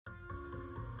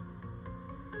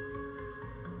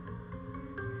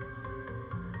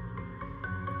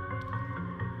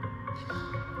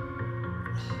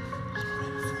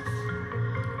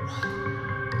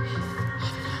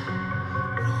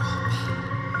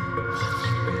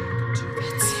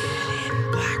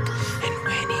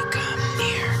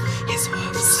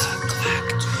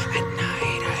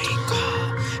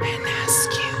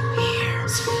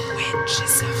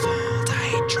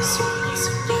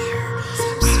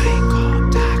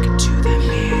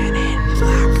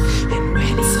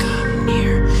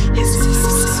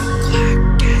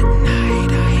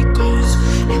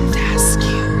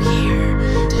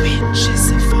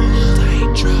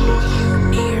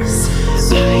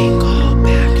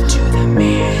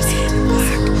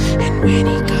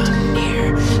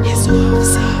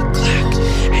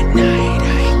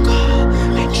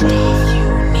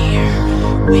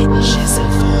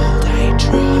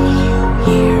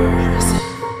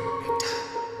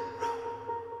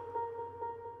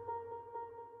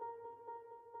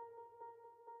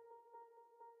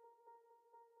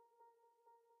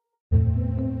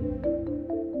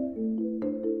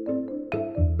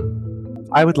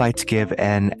I would like to give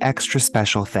an extra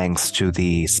special thanks to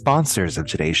the sponsors of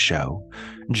today's show,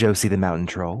 Josie the Mountain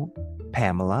Troll,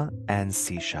 Pamela, and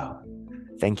Seashaw.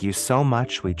 Thank you so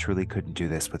much. We truly couldn't do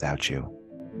this without you.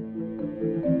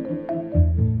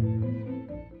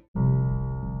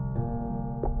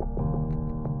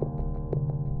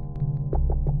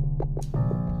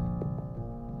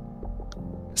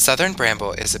 Southern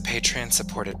Bramble is a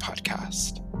Patreon-supported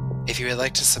podcast. If you would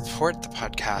like to support the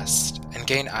podcast and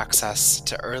gain access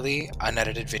to early,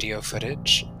 unedited video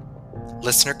footage,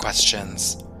 listener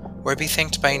questions, or be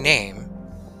thanked by name,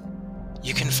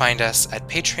 you can find us at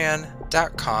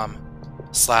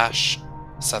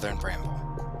patreon.com/Southern Bramble.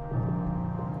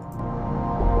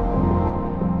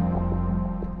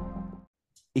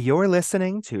 You're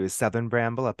listening to Southern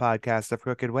Bramble, a podcast of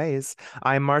crooked ways.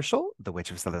 I'm Marshall, the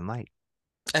Witch of Southern Light.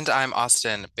 And I'm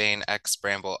Austin, Bane X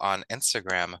Bramble on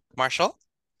Instagram. Marshall,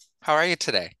 how are you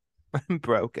today? I'm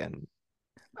broken.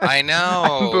 I I'm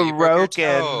know, you broke your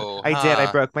broken. toe, I did. I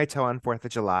huh? broke my toe on 4th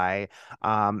of July.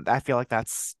 I feel like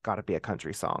that's got to be a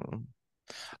country song.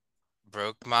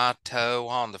 Broke my toe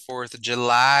on the 4th of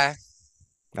July.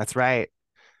 That's right.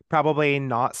 Probably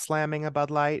not slamming a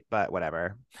Bud Light, but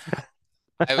whatever.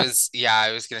 I was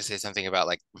gonna say something about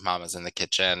like Mama's in the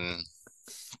kitchen,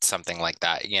 something like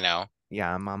that, you know.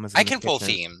 Yeah, mom was I in the can pull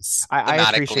kitchen. themes I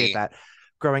appreciate thematically. that.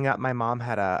 Growing up, my mom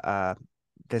had a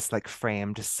this like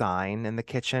framed sign in the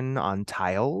kitchen on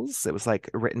tiles. It was like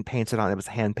written, painted on. It was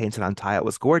hand painted on tile. It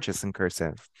was gorgeous in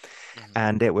cursive, Mhm.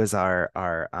 and it was our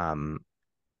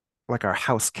like our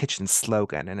house kitchen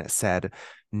slogan, and it said,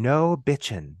 "No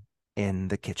bitchin' in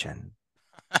the kitchen."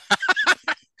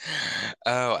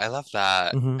 Oh, I love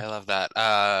that. Hmm. I love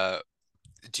that.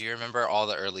 Do you remember all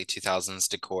the early 2000s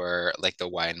decor, like the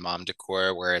wine mom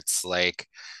decor, where it's like,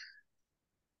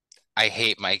 I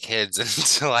hate my kids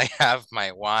until I have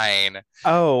my wine.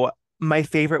 Oh, my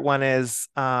favorite one is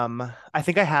I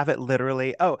think I have it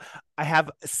literally. Oh, I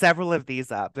have several of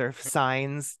these up. They're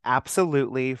signs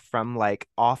absolutely from like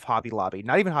off Hobby Lobby.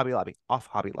 Not even Hobby Lobby, off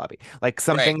Hobby Lobby. Like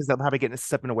some Right. things they'll probably get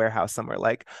stuck in a warehouse somewhere.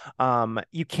 Like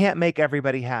you can't make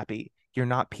everybody happy. You're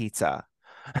not pizza.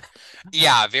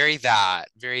 Yeah, very that.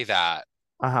 Very that.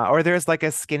 Or there's like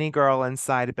a skinny girl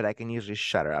inside, but I can usually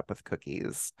shut her up with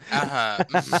cookies. Uh-huh.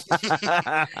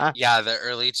 Yeah, the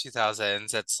early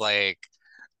 2000s, it's like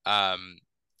um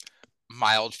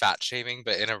mild fat shaming,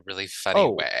 but in a really funny Oh,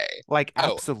 way. like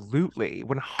Oh, absolutely,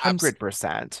 abs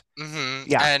 100%. hmm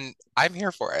Yeah. And I'm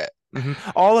here for it.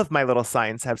 All of my little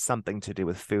signs have something to do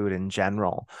with food in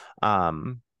general.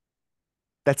 Um,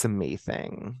 that's a me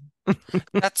thing.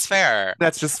 That's fair.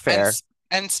 That's just And fair.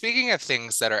 and speaking of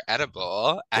things that are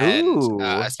edible and Ooh.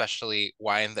 especially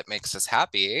wine that makes us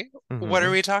happy, what are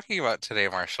Hmm. we talking about today,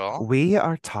 Marshall? We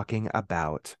are talking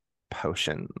about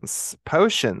potions.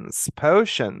 Potions.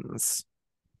 Potions.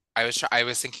 I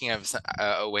was thinking of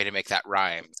a way to make that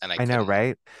rhyme and I I know, couldn't.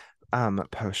 right?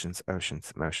 Potions,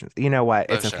 oceans, emotions. You know what?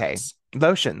 It's okay. Lotions.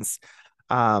 Lotions.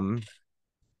 Um,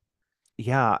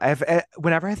 yeah,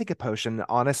 whenever I think of potion,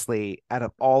 honestly, out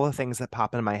of all the things that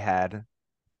pop into my head,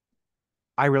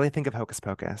 I really think of Hocus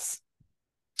Pocus.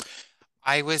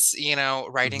 I was,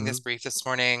 writing Hmm. this brief this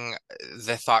morning,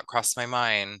 the thought crossed my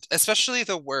mind, especially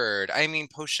the word. I mean,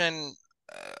 potion,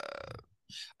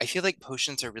 I feel like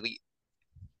potions are really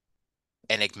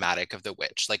enigmatic of the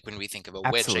witch. Like when we think of a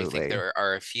witch, I think Absolutely. there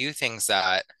are a few things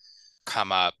that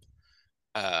come up.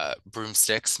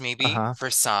 Broomsticks, maybe Uh-huh. for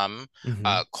some, Hmm.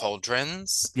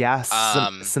 cauldrons. Yeah,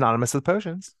 Um, synonymous with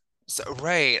potions. so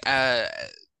right,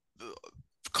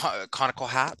 conical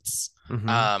hats,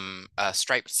 Hmm.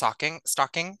 striped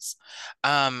stockings.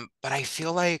 But I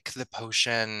feel like the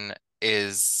potion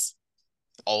is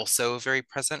also very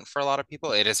present for a lot of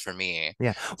people. It is for me.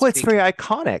 Yeah. Well, it's very Speak,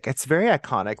 iconic. It's very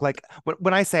iconic. Like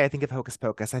when I say I think of Hocus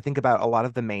Pocus, I think about a lot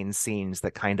of the main scenes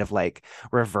that kind of like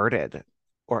reverted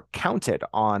or counted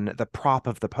on the prop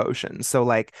of the potion. So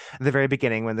like the very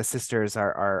beginning when the sisters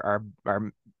are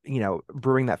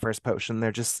brewing that first potion,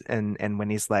 they're just and when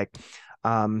he's like,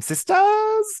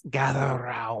 sisters, gather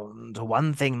round,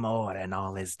 one thing more and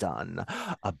all is done.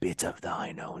 A bit of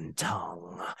thine own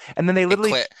tongue. And then they it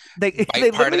literally clit, they bite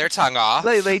part of literally their tongue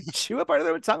they off. chew a part of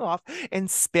their tongue off and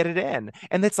spit it in.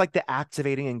 And it's like the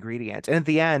activating ingredient. And at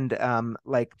the end,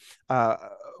 uh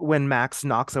when Max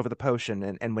knocks over the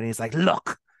potion and when he's like,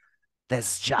 look,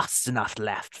 there's just enough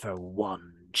left for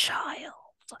one child.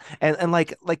 And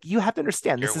like you have to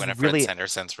understand Your this is Winifred really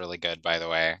Sanderson's really good, by the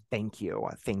way. thank you.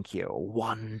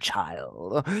 One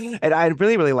child. And I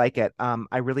really, really like it.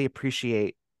 I really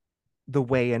appreciate the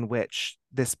way in which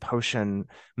this potion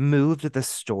moved the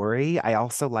story. I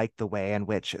also like the way in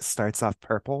which it starts off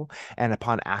purple and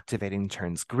upon activating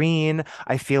turns green.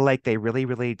 I feel like they really,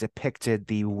 really depicted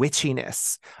the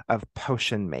witchiness of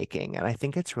potion making. And I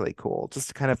think it's really cool.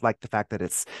 Just kind of like the fact that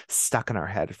it's stuck in our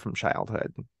head from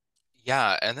childhood.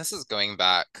 Yeah, and this is going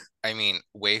back, I mean,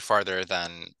 way farther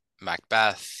than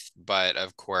Macbeth, but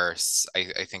of course,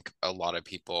 I think a lot of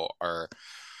people are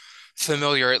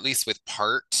familiar at least with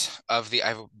part of the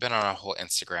I've been on a whole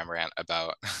Instagram rant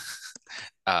about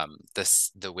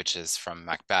the witches from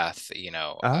Macbeth,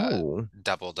 Oh.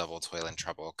 double double toil and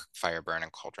trouble, fire burn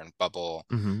and cauldron bubble,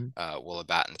 Hmm. wool of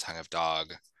bat and tongue of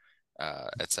dog,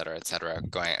 et cetera,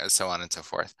 going so on and so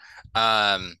forth.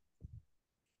 Um,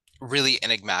 Really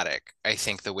enigmatic, I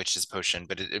think, the witch's potion,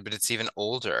 but it's even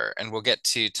older, and we'll get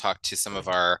to talk to some of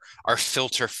our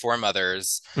filter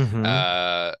foremothers Hmm.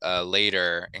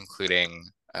 later, including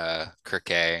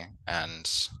Kirke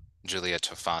and Julia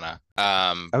Tofana.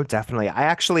 Oh, definitely.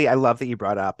 I love that you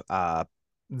brought up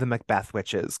the Macbeth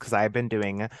witches because I've been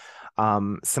doing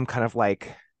some kind of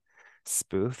like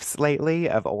spoofs lately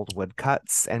of old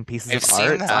woodcuts and pieces I've of seen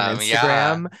art on them,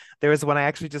 yeah. Instagram. There was one I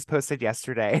actually just posted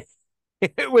yesterday.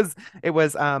 It was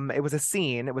a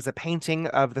scene. It was a painting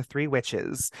of the three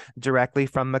witches directly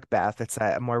from Macbeth. It's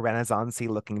a more Renaissance-y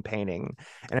looking painting.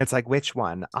 And it's like, which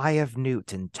one? Eye of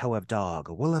newt and toe of dog,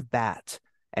 wool of bat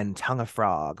and tongue of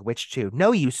frog. Which two?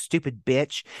 No, you stupid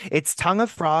bitch. It's tongue of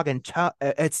frog and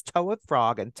it's toe of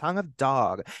frog and tongue of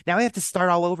dog. Now I have to start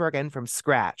all over again from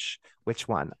scratch. Which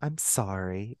one? I'm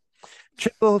sorry.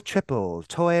 Triple, triple,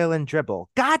 toil and dribble.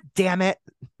 God damn it.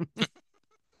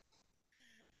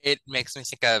 It makes me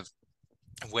think of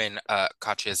when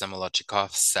Katya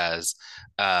Zamolodchikov says,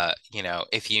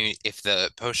 if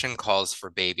the potion calls for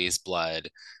baby's blood,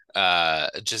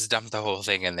 just dump the whole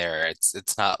thing in there.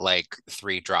 It's not like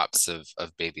 3 drops of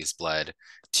baby's blood,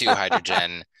 2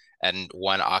 hydrogen and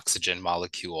 1 oxygen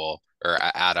molecule or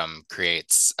atom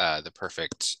creates the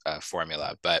perfect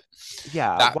formula. But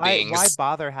Yeah, that being why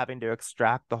bother having to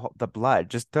extract the blood?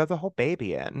 Just throw the whole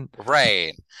baby in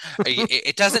right,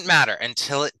 it doesn't matter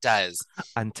until it does.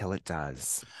 until it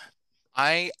does.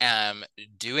 I am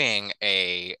doing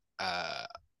a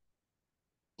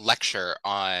lecture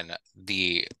on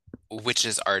the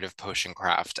witch's art of potion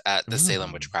craft at the Salem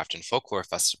Mm, Witchcraft and Folklore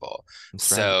Festival.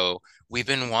 that's right. So we've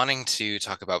been wanting to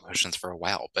talk about potions for a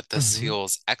while, but this Hmm.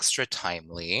 feels extra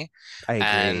timely, I agree.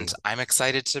 and I'm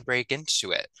excited to break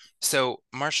into it. So,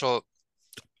 Marshall,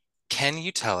 can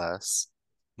you tell us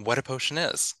what a potion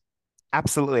is?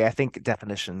 Absolutely. I think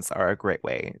definitions are a great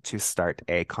way to start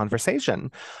a conversation.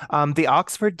 The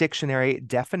Oxford Dictionary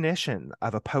definition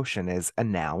of a potion is a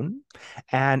noun,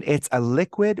 and it's a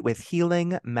liquid with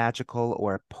healing, magical,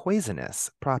 or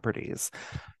poisonous properties.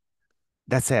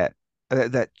 That's it.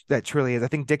 That truly is. I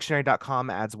think dictionary.com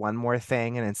adds one more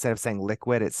thing, and instead of saying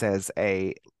liquid, it says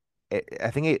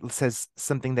I think it says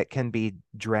something that can be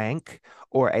drank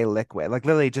or a liquid. Like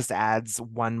literally just adds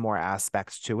one more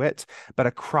aspect to it. But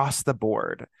across the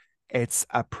board, it's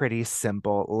a pretty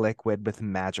simple liquid with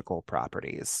magical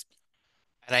properties.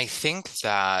 And I think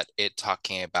that it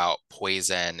talking about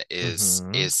poison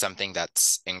Hmm. is something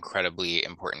that's incredibly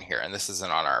important here. And this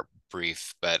isn't on our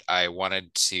brief, but I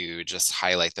wanted to just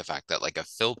highlight the fact that like a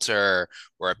filter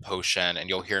or a potion, and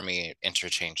you'll hear me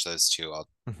interchange those two. I'll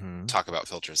Hmm. talk about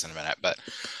filters in a minute, but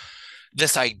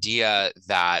this idea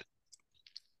that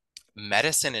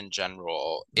medicine in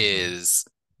general Hmm. is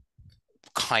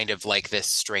kind of like this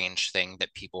strange thing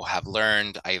that people have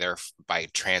learned either by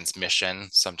transmission,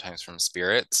 sometimes from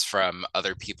spirits, from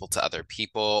other people to other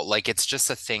people. Like it's just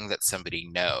a thing that somebody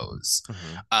knows.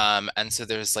 Hmm. And so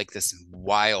there's like this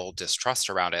wild distrust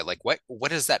around it. Like what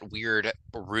is that weird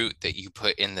root that you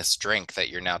put in this drink that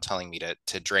you're now telling me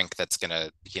to drink that's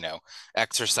gonna,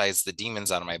 exercise the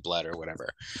demons out of my blood or whatever.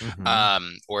 Hmm.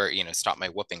 Or stop my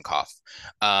whooping cough.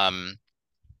 Um,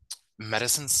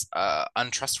 Medicine's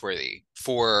untrustworthy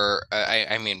for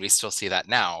I mean we still see that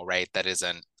now, right? That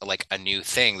isn't like a new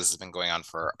thing. This has been going on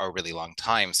for a really long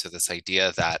time. So this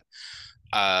idea that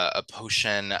a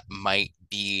potion might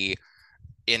be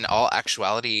in all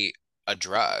actuality a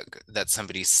drug that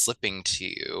somebody's slipping to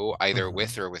you either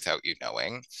with Hmm. or without you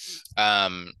knowing,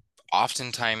 um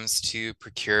oftentimes to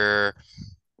procure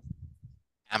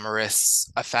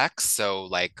amorous effects, so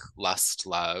like lust,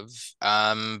 love,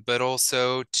 but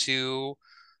also to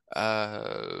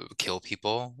kill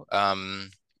people,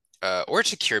 or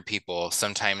to cure people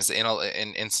sometimes in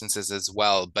instances as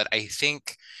well. But I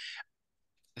think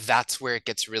that's where it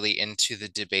gets really into the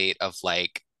debate of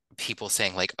like people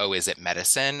saying like, oh, is it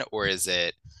medicine or is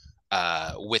it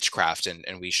witchcraft? And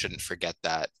we shouldn't forget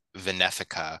that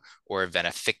venefica or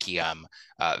veneficium,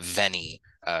 veni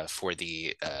for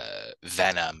the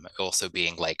venom, also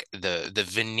being like the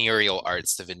venereal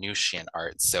arts, the Venusian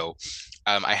arts. So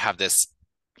I have this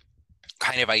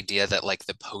kind of idea that like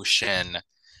the potion,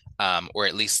 or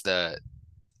at least the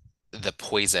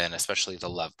poison, especially the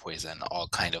love poison, all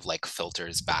kind of like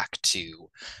filters back to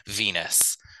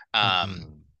Venus, um,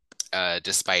 Mhm.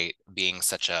 despite being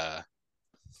such a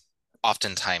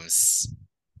oftentimes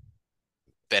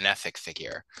benefic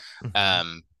figure. Mhm.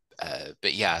 Um,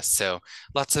 but yeah, so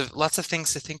lots of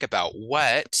things to think about.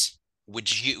 What would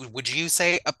you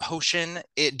say a potion?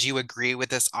 Do you agree with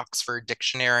this Oxford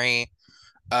Dictionary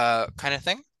kind of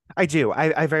thing? I do.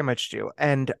 I very much do.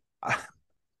 And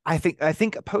I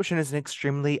think a potion is an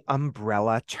extremely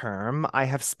umbrella term. I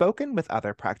have spoken with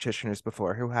other practitioners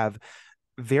before who have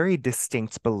very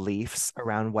distinct beliefs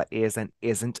around what is and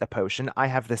isn't a potion. I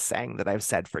have this saying that I've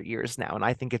said for years now, and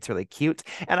I think it's really cute,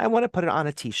 and I want to put it on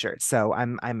a t-shirt. So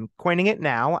I'm coining it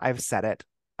now. I've said it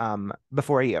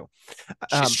before you.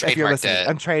 She's If you're trademarked listening, it.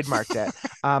 I'm trademarked it.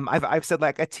 I've said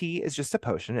like a tea is just a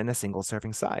potion in a single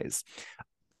serving size.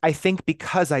 I think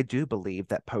because I do believe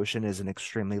that potion is an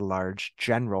extremely large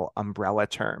general umbrella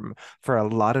term for a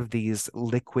lot of these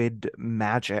liquid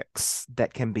magics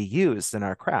that can be used in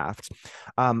our craft.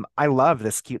 I love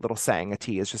this cute little saying, a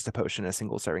tea is just a potion, a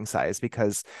single serving size,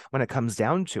 because when it comes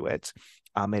down to it,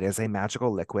 it is a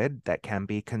magical liquid that can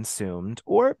be consumed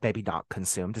or maybe not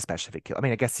consumed, especially if it kills. I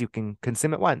mean, I guess you can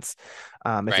consume it once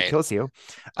if it Right. kills you.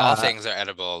 All Uh, things are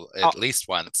edible at least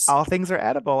once. all things are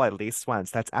edible at least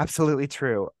once. That's absolutely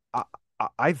true.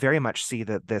 I very much see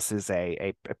that this is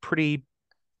a pretty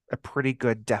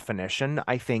good definition.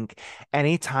 I think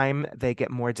anytime they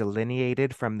get more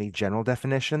delineated from the general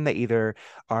definition, they either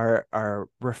are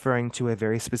referring to a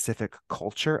very specific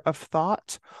culture of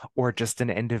thought or just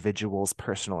an individual's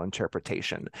personal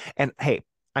interpretation. And hey,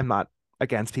 I'm not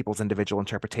against people's individual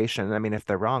interpretation. I mean, if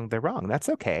they're wrong, they're wrong. That's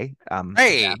okay. To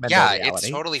Right. them and their Yeah, it's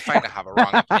reality. totally fine to have a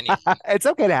wrong opinion. It's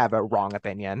okay to have a wrong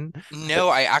opinion. But No,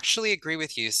 I actually agree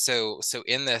with you. So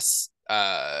in this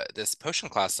potion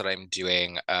class that I'm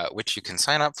doing, which you can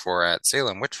sign up for at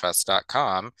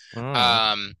salemwitchfest.com, mm,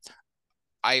 um,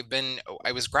 I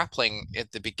was grappling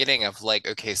at the beginning of like,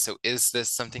 okay, so is this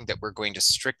something that we're going to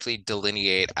strictly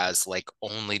delineate as like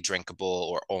only drinkable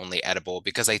or only edible?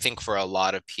 Because I think for a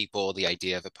lot of people, the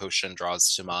idea of a potion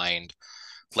draws to mind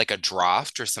like a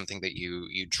draft or something that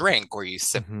you drink or you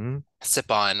hmm sip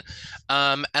on.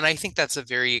 And I think that's a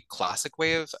very classic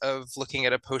way of looking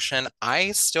at a potion.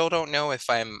 I still don't know if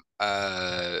I'm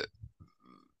a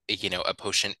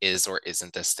potion is or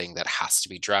isn't this thing that has to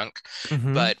be drunk.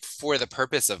 hmm But for the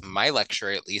purpose of my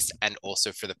lecture, at least, and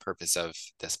also for the purpose of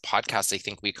this podcast, I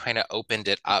think we kind of opened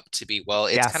it up to be, well,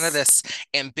 it's kind of Yes. this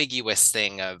ambiguous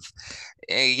thing of,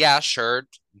 yeah, sure,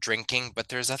 drinking, but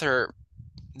there's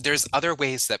other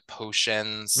ways that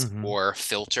potions hmm or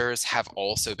filters have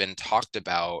also been talked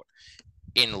about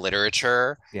in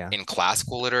literature, Yeah. in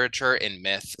classical literature, in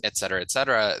myth, et cetera,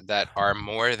 that are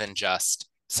more than just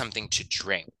something to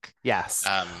drink. Yes.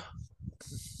 Um,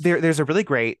 There's a really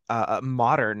great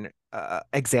modern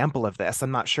example of this.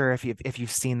 I'm not sure if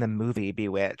you've seen the movie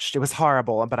Bewitched. It was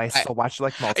horrible, but I I, still watched it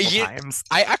like multiple you, times.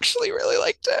 I actually really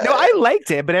liked No, it. I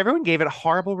liked it, but everyone gave it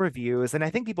horrible reviews, and I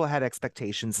think people had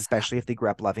expectations, especially if they grew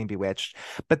up loving Bewitched.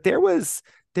 But there was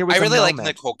I a really like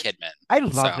moment. Nicole Kidman. I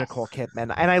love So Nicole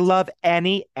Kidman, and I love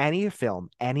any film,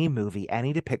 any movie,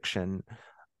 any depiction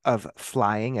of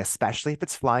flying, especially if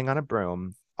it's flying on a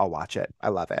broom. I'll watch it. I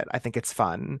love it. I think it's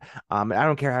fun. And I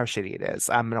don't care how shitty it is.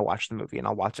 I'm gonna watch the movie and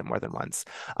I'll watch it more than once.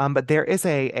 But there is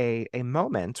a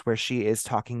moment where she is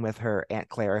talking with her Aunt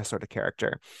Clara sort of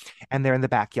character, and they're in the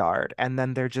backyard, and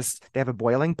then they have a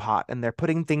boiling pot and they're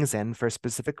putting things in for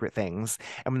specific things.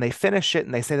 And when they finish it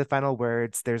and they say the final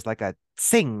words, there's like a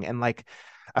sing and like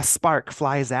a spark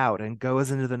flies out and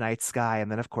goes into the night sky,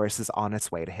 and then of course is on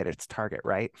its way to hit its target,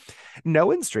 right? No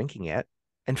one's drinking it.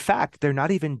 In fact, they're not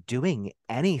even doing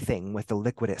anything with the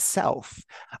liquid itself.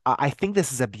 I think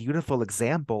this is a beautiful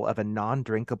example of a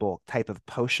non-drinkable type of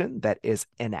potion that is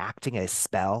enacting a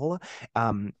spell.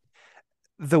 Um,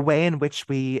 the way in which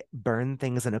we burn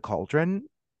things in a cauldron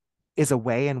is a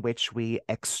way in which we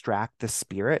extract the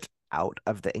spirit out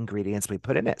of the ingredients we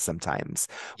put in it sometimes.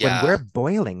 When we're yeah,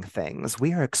 boiling things,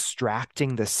 we are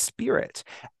extracting the spirit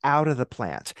out of the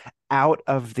plant, out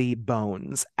of the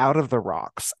bones, out of the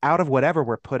rocks, out of whatever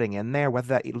we're putting in there, whether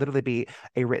that literally be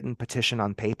a written petition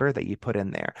on paper that you put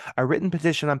in there, a written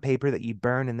petition on paper that you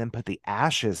burn and then put the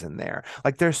ashes in there.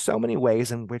 Like there's so many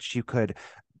ways in which you could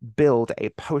build a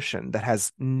potion that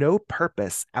has no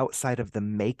purpose outside of the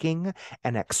making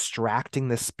and extracting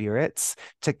the spirits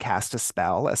to cast a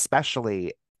spell,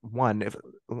 especially one if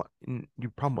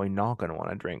you're probably not going to want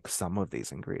to drink some of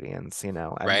these ingredients, and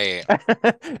Right.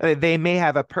 they may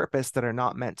have a purpose that are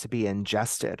not meant to be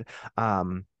ingested.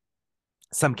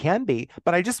 Some can be,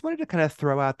 but I just wanted to kind of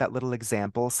throw out that little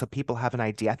example so people have an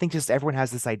idea. I think just everyone has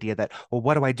this idea that, well,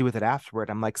 what do I do with it afterward?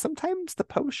 I'm like, sometimes the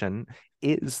potion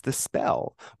is the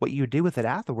spell. What you do with it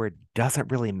afterward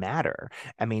doesn't really matter.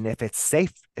 I mean, if it's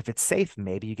safe,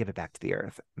 maybe you give it back to the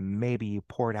earth. Maybe you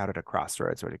pour it out at a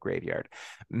crossroads or at a graveyard.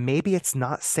 Maybe it's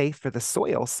not safe for the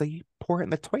soil, so you pour it in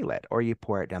the toilet or you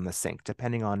pour it down the sink,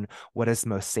 depending on what is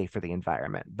most safe for the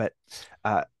environment. But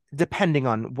uh, depending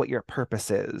on what your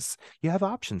purpose is, you have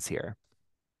options here.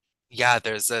 Yeah,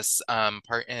 there's this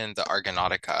part in the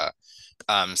Argonautica.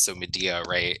 So Medea,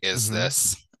 right, is Hmm.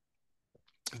 this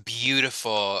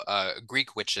beautiful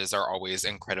Greek witches are always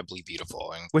incredibly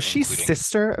beautiful, Was she including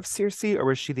sister of Circe, or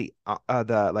was she the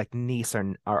like niece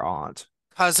or aunt?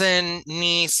 cousin,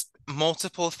 niece,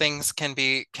 multiple things can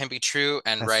be true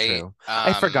and That's right. true.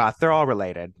 I forgot. They're all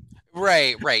related,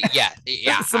 Right. Yeah,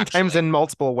 yeah, sometimes actually. in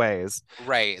multiple ways.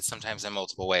 Right, sometimes in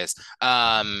multiple ways.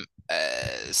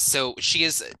 So she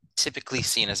is typically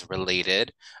seen as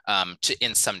related to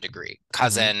in some degree. Hmm.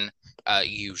 Cousin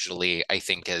usually I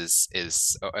think is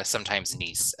sometimes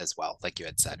niece as well, like you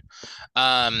had said.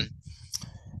 Um,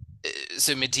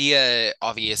 so Medea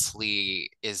obviously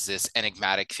is this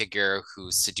enigmatic figure who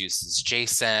seduces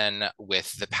Jason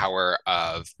with the power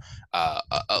of a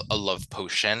love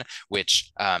potion,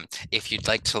 which, if you'd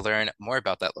like to learn more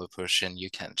about that love potion,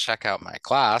 you can check out my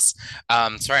class.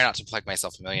 Sorry not to plug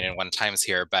myself a million and one times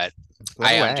here, but Plug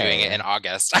I am doing it away. in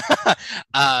August.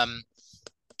 um,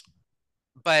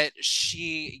 but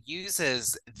she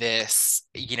uses this,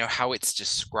 how it's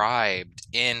described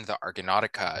in the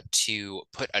Argonautica to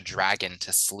put a dragon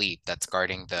to sleep that's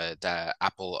guarding the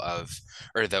apple of,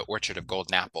 or the orchard of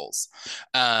golden apples.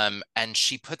 And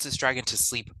she puts this dragon to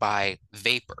sleep by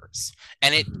vapors.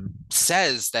 And it Hmm.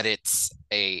 says that it's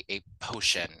a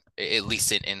potion, at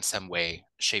least in some way,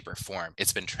 shape, or form.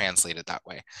 It's been translated that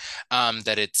way.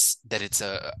 That it's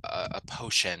a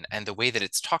potion, and the way that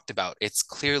it's talked about, it's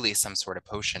clearly some sort of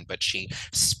potion, but she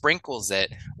sprinkles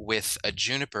it with a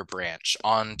juniper branch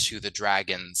onto the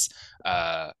dragon's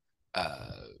uh,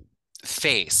 uh,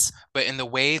 face. But in the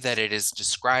way that it is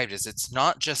described, is it's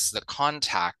not just the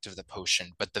contact of the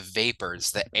potion, but the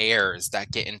vapors, the airs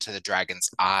that get into the dragon's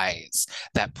eyes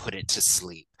that put it to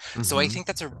sleep. So I Hmm. think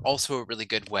that's also a really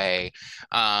good way.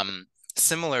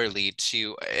 Similarly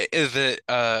to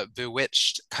the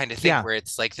bewitched kind of thing, Yeah. where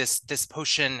it's like this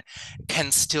potion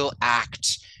can still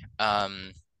act,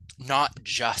 um not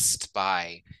just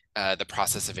by the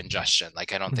process of ingestion.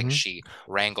 Like, I don't think Hmm. she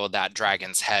wrangled that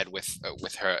dragon's head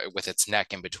with its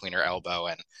neck in between her elbow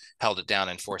and held it down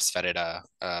and force fed it a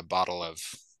bottle of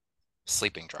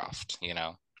sleeping draught.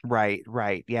 Right,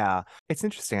 right. Yeah. It's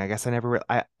interesting. I guess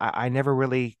I never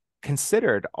really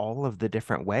considered all of the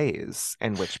different ways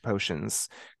in which potions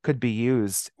could be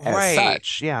used as Right,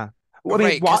 such. Yeah. Well, I mean,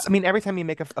 right, because every time you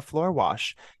make a floor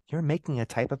wash, you're making a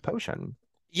type of potion.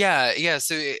 yeah.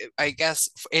 So I guess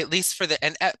at least for the,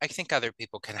 and I think other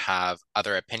people can have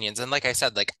other opinions. And like I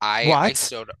said, like I What?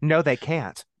 still, No, they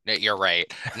can't. you're right,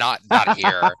 not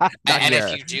here. Not And if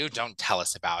here. you do, don't tell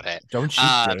us about it. Don't you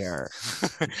Um, dare.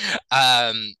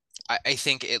 I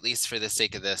think, at least for the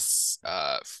sake of this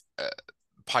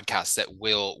podcast, that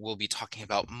we'll be talking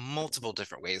about multiple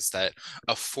different ways that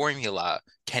a formula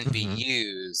can be Hmm.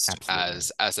 used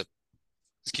Absolutely. as a,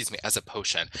 excuse me, as a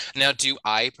potion. Now, do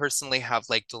I personally have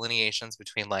like delineations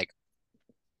between, like,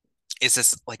 is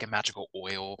this like a magical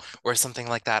oil or something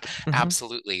like that? Hmm.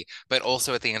 Absolutely. But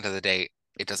also, at the end of the day,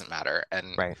 it doesn't matter.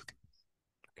 And Right.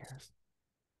 Who cares?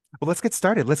 Well, let's get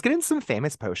started. Let's get into some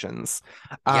famous potions.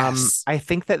 yes, I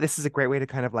think that this is a great way to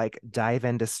kind of like dive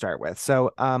in to start with.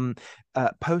 So,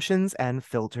 potions and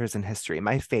filters in history.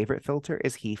 My favorite filter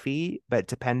is Hefe, but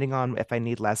depending on if I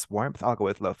need less warmth, I'll go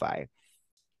with Lo-Fi.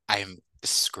 I'm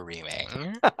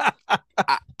screaming.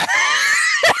 I-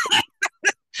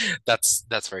 that's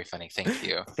very funny. Thank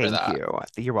you for Thank that. you.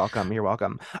 You're welcome. You're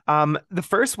welcome. The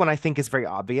first one I think is very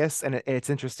obvious, and it's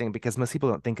interesting because most people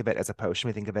don't think of it as a potion.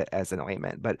 We think of it as an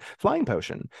ointment, but flying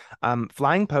potion.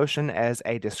 Flying potion as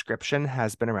a description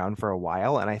has been around for a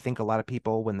while, and I think a lot of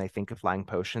people, when they think of flying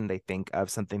potion, they think of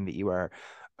something that you are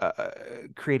uh,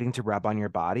 creating to rub on your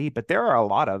body. But there are a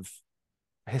lot of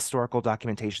historical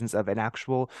documentations of an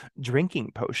actual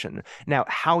drinking potion. Now,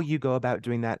 how you go about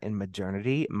doing that in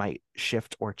modernity might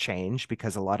shift or change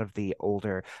because a lot of the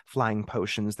older flying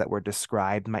potions that were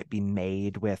described might be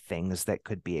made with things that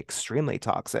could be extremely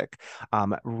toxic,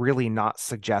 really not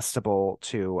suggestible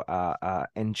to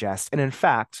ingest. And in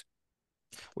fact,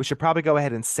 we should probably go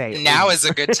ahead and say, Now is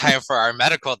a good time for our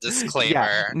medical yeah,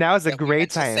 disclaimer now is a that we great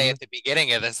meant to say time. at the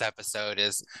beginning of this episode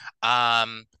is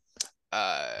um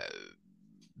uh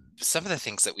some of the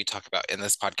things that we talk about in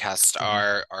this podcast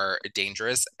Mhm, are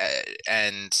dangerous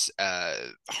and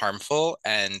harmful,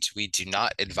 and we do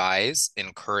not advise,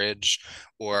 encourage,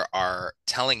 or are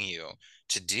telling you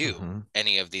to do mhm,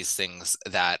 any of these things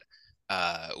that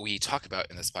we talk about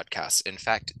in this podcast. In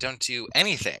fact, don't do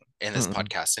anything in this mhm.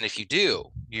 podcast. And if you do,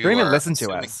 Don't you even are listen to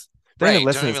assuming, us. Don't even right,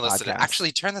 listen don't to this even listen to, podcast.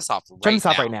 actually turn this off Turn right this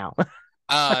off now. right now.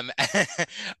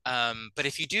 Um, but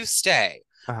if you do stay,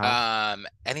 Uh-huh.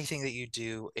 anything that you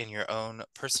do in your own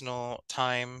personal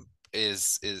time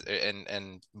is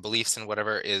and beliefs and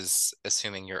whatever is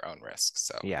assuming your own risk.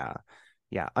 So, Yeah.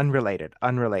 Yeah. Unrelated.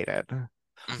 Unrelated.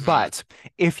 mhm. But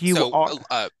if you So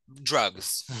are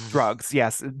drugs. drugs,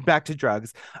 yes, back to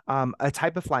drugs. A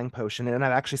type of flying potion, and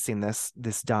I've actually seen this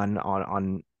done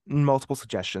on multiple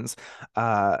suggestions.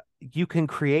 You can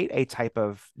create a type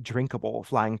of drinkable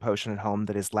flying potion at home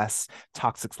that is less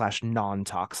toxic slash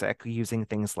non-toxic using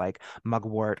things like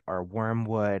mugwort or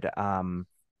wormwood.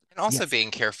 And also Yes.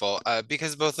 being careful,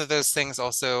 because both of those things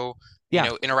also,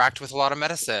 Yeah. interact with a lot of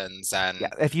medicines Yeah,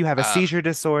 and if you have a um, seizure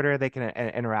disorder, they can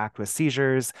interact with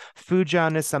seizures.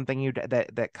 Fujun is something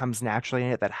that comes naturally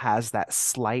in it that has that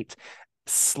slight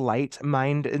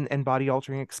mind and body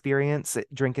altering experience.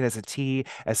 Drink it as a tea,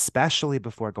 especially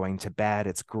before going to bed.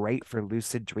 It's great for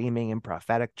lucid dreaming and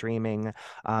prophetic dreaming.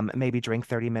 Maybe drink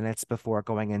 30 minutes before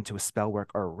going into a spell work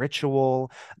or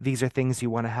ritual. These are things you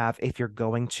want to have if you're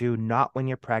going to, not when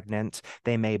you're pregnant.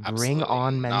 They may bring absolutely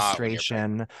on not when you're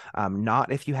pregnant. menstruation,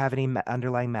 not if you have any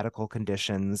underlying medical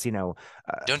conditions,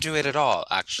 Don't do it at all,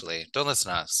 actually. Don't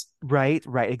listen to us. right,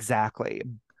 right, exactly.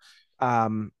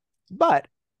 Um, but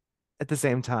at the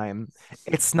same time,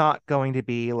 it's not going to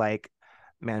be like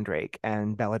Mandrake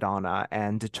and Belladonna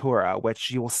and Datura,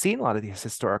 which you will see in a lot of these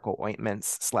historical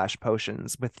ointments slash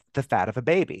potions with the fat of a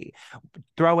baby.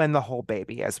 Throw in the whole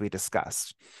baby, as we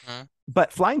discussed. Mhm.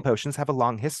 But flying potions have a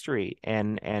long history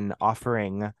in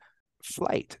offering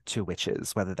flight to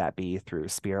witches, whether that be through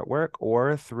spirit work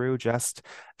or through just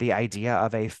the idea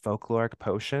of a folkloric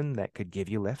potion that could give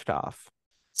you liftoff.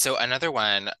 So another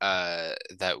one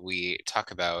that we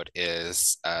talk about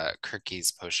is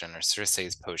Kirky's potion or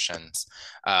Circe's potions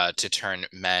to turn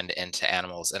men into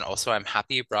animals. And also, I'm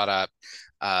happy you brought up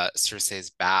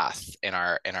Circe's bath in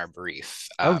our brief,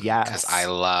 Oh, because I yes.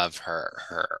 love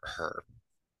her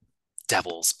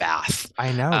devil's bath,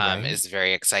 I know, right? is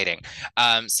very exciting.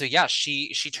 So yeah,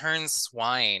 she turns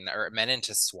swine or men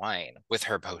into swine with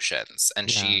her potions, and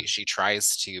Yeah. she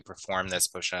tries to perform this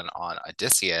potion on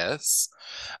Odysseus.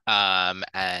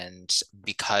 And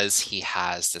because he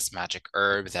has this magic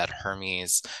herb that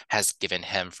Hermes has given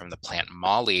him from the plant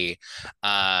Molly,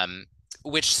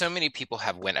 which so many people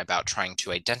have went about trying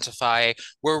to identify.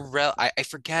 I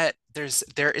forget.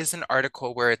 There is an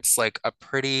article where it's like a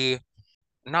pretty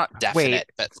not Wait,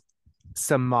 definite, but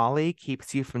Somali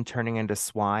keeps you from turning into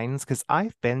swines? Because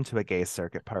I've been to a gay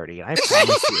circuit party, and I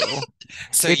promise you,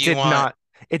 so it you did want not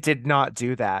it did not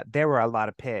do that. There were a lot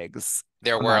of pigs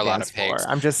there on were that a lot dance of floor. pigs.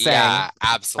 I'm just saying. Yeah,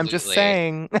 I'm just absolutely.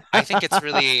 saying. I think it's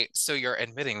really so you're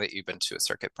admitting that you've been to a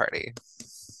circuit party.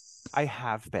 I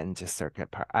have been to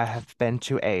circuit par I have been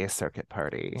to a circuit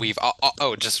party. We've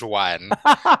oh, just one.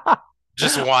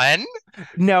 Just one?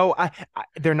 No,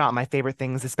 they're not my favorite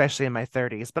things, especially in my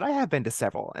 30s, but I have been to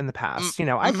several in the Mm, past.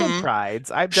 I've done hmm.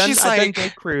 prides, She's I've done gay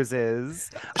like cruises,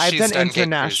 I've she's done done gay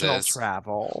international cruises.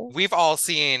 travel. We've all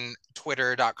seen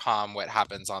twitter.com what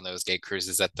happens on those gay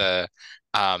cruises at the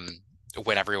um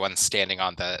when everyone's standing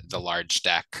on the large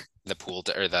deck, the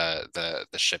or the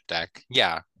ship deck.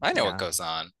 Yeah, I know what Yeah, goes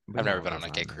on. we I've know never what been on goes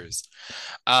a gay on. cruise.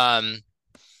 Um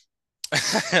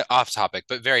Off topic,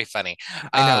 but very funny.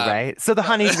 I know, Um right? So the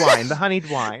honeyed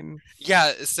wine.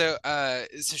 yeah, so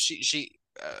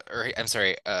or I'm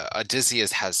sorry,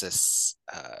 Odysseus has this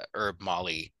herb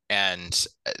Molly, and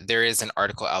there is an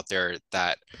article out there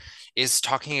that is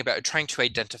talking about trying to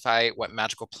identify what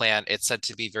magical plant. It's said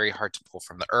to be very hard to pull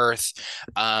from the earth,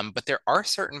 but there are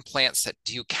certain plants that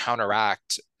do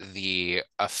counteract the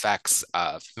effects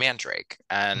of mandrake,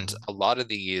 and Mhm. a lot of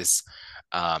these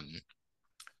um,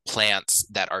 plants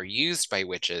that are used by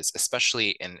witches,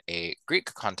 especially in a Greek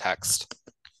context,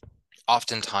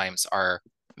 oftentimes are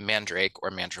mandrake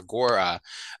or mandragora.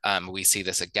 We see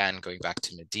this again going back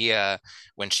to Medea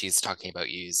when she's talking about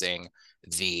using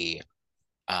the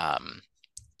um,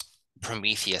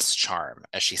 Prometheus charm,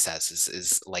 as she says,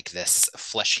 is like this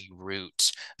fleshy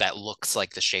root that looks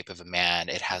like the shape of a man.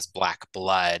 It has black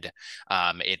blood.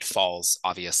 It falls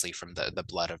obviously from the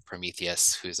blood of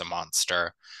Prometheus, who's a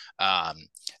monster. Um,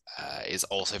 is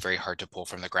also very hard to pull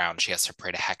from the ground. She has to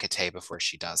pray to Hecate before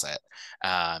she does it.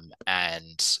 And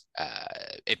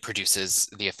it produces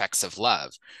the effects of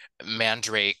love.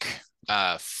 Mandrake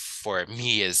for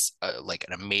me is like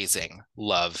an amazing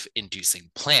love inducing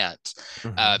plant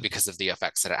Hmm. because of the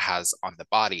effects that it has on the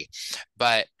body.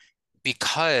 But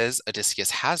because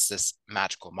Odysseus has this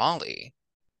magical Molly,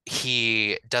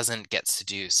 he doesn't get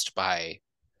seduced by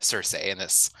Circe, and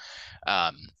this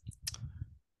um,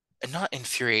 not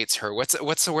infuriates her. What's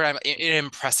the word? It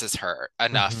impresses her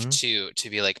enough Hmm. to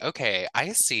be like, okay,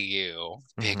 I see you,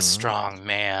 big Hmm. strong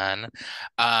man.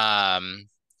 Um,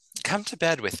 come to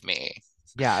bed with me.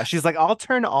 Yeah, she's like, I'll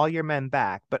turn all your men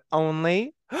back, but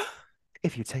only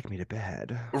if you take me to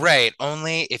bed. Right,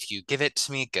 only if you give it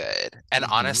to me good. And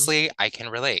Hmm. honestly, I can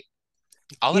relate.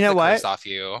 I'll You lick know the curse what? off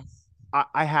you.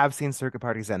 I have seen circuit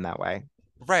parties end that way.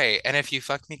 Right, and if you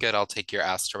fuck me good, I'll take your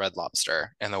ass to Red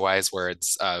Lobster, in the wise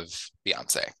words of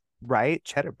Beyonce. Right?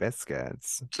 Cheddar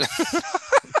biscuits.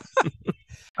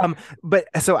 Um, but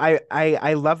so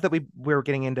I love that we're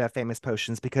getting into famous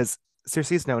potions because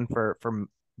Circe's known for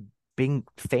being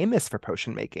famous for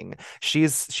potion making.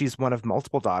 She's one of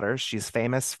multiple daughters. She's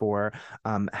famous for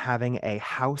having a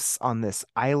house on this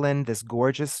island, this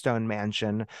gorgeous stone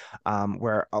mansion,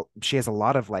 where she has a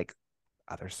lot of like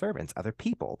other servants, other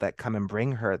people that come and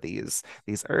bring her these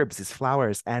herbs, these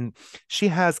flowers, and she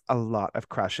has a lot of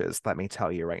crushes. Let me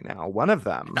tell you right now. One of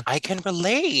them. I can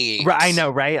Right, I relate. know,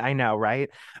 right? I know, right?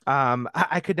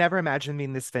 I could never imagine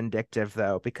being this vindictive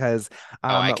though, because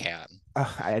Oh, I um, can.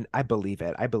 I believe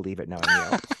it. I believe it knowing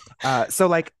you. So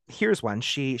like here's one.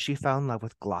 She fell in love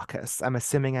with Glaucus. I'm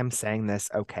assuming I'm saying this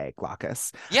okay,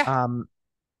 Glaucus. Yeah, Um,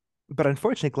 but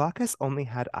unfortunately, Glaucus only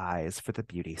had eyes for the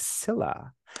beauty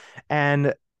Scylla.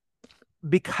 And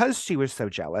because she was so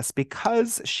jealous,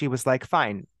 because she was like,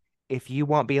 fine, if you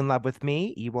won't be in love with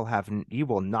me, you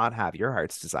will not have your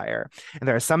heart's desire. And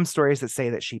there are some stories that say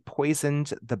that she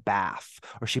poisoned the bath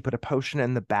or she put a potion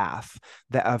in the bath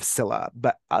that of Scylla.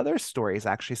 But other stories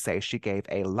actually say she gave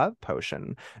a love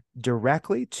potion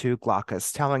directly to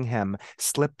Glaucus, telling him,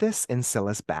 slip this in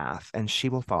Scylla's bath and she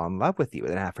will fall in love with you,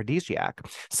 an aphrodisiac.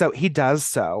 So he does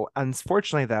so.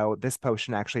 Unfortunately, though, this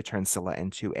potion actually turns Scylla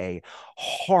into a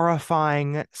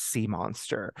horrifying sea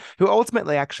monster who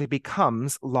ultimately actually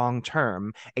becomes long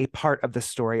term a part of the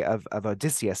story of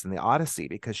Odysseus in the Odyssey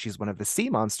because she's one of the sea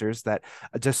monsters that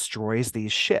destroys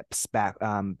these ships back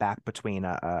between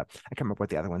I can't remember what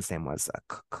the other one's name was.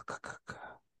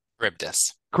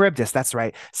 Charybdis. Charybdis, that's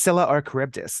right. Scylla or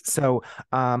Charybdis. So,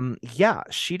 yeah,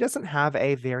 she doesn't have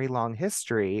a very long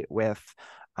history with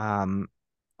um,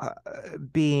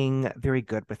 being very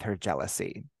good with her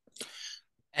jealousy.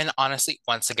 And honestly,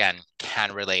 once again,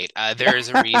 can relate. There is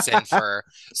a reason for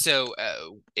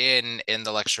in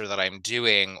the lecture that I'm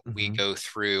doing, we Hmm. go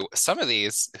through some of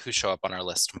these who show up on our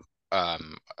list.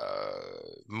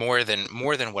 More than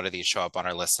one of these show up on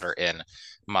our list that are in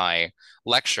my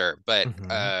lecture, but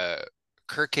Hmm.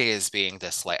 Kirke is being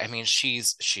this like, I mean,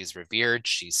 she's revered,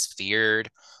 she's feared,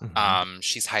 Hmm.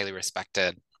 she's highly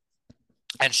respected,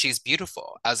 and she's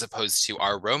beautiful, as opposed to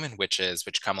our Roman witches,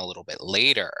 which come a little bit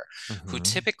later, who Hmm.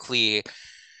 typically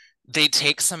they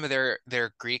take some of their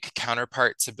Greek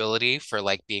counterparts' ability for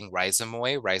like being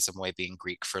rhizomoi being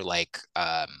Greek for like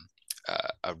a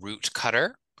root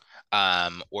cutter,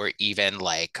 or even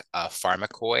like a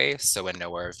pharmakoi, so a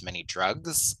knower of many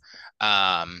drugs.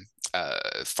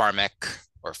 Pharmac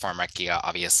or pharmakia,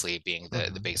 obviously being the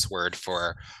Hmm. base word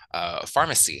for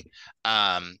pharmacy.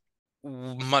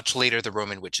 Much later, the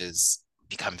Roman witches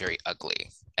become very ugly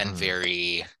and Hmm.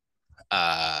 very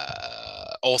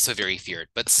also very feared,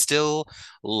 but still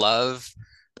love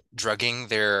drugging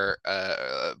their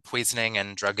poisoning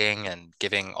and drugging and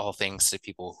giving all things to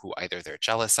people who either they're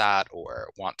jealous at or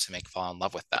want to make fall in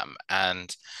love with them.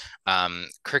 And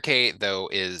Kirke, though,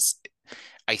 is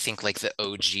I think like the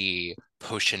OG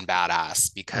potion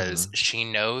badass because Hmm. she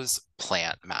knows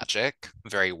plant magic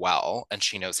very well and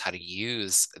she knows how to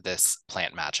use this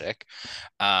plant magic,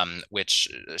 which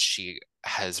she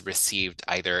has received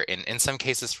either in some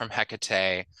cases from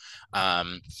Hecate,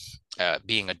 um,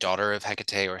 being a daughter of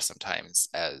Hecate, or sometimes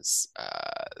as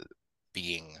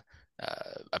being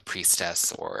a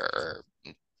priestess or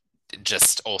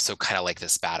just also kind of like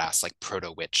this badass like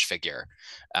proto witch figure.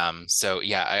 So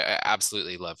yeah, I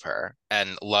absolutely love her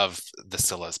and love the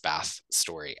Scylla's Bath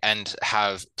story, and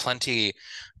have plenty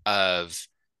of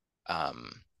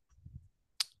um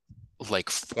like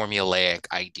formulaic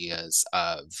ideas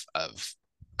of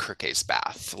Kirke's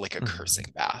bath, like a Mhm.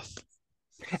 cursing bath.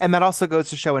 And that also goes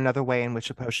to show another way in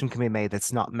which a potion can be made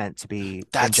that's not meant to be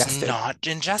That's ingested. not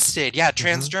ingested. Yeah, Hmm.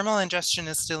 transdermal ingestion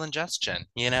is still ingestion,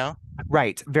 you know?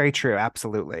 Right. Very true.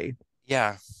 Absolutely.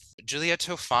 Yeah. Julia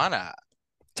Tofana.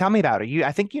 Tell me about it.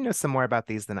 I think you know some more about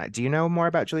these than I. Do you know more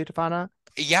about Julia Tofana?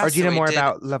 Yeah, Or do you so know I more did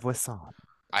about Lavoisant?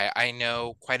 I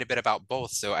know quite a bit about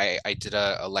both. So I did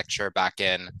a lecture back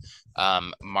in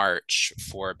March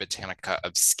for Botanica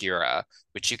Obscura,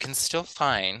 which you can still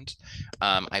find,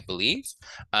 I believe.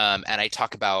 And I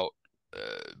talk about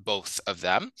both of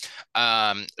them.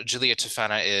 Giulia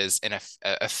Tofana is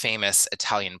a famous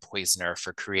Italian poisoner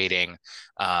for creating,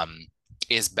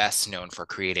 is best known for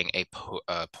creating a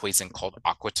poison called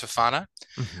aqua tofana,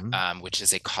 Hmm. which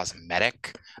is a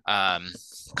cosmetic um,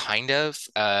 kind of.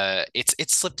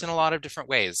 It's slipped in a lot of different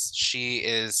ways. She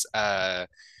is a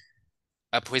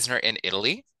poisoner in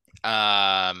Italy.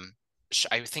 I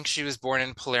think she was born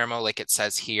in Palermo, like it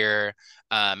says here,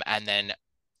 and then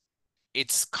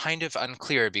it's kind of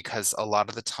unclear because a lot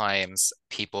of the times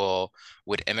people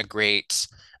would immigrate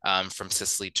from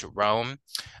Sicily to Rome,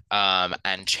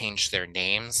 and change their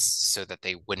names so that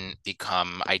they wouldn't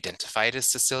become identified as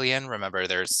Sicilian. Remember,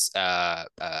 there's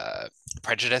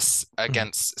prejudice Hmm.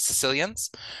 against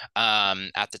Sicilians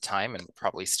at the time, and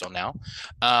probably still now.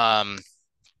 Um,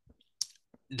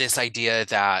 this idea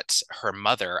that her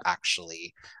mother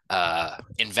actually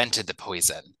invented the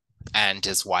poison and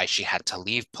is why she had to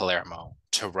leave Palermo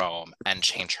to Rome and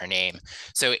change her name.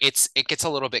 So it gets a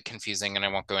little bit confusing, and I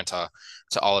won't go into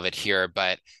all of it here,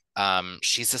 but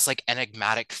she's this like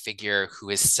enigmatic figure who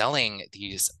is selling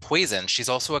these poisons. She's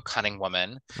also a cunning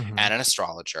woman Hmm. and an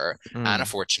astrologer and a Mm,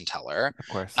 fortune teller, of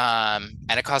course. and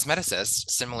a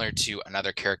cosmeticist, similar to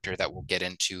another character that we'll get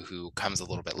into who comes a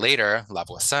little bit later,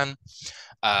 Lavoisin.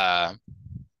 uh,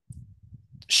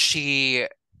 she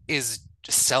is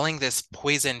selling this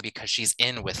poison because she's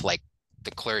in with like the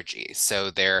clergy.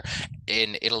 So they're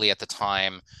in Italy at the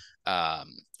time,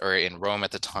 or in Rome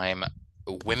at the time.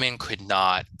 Women could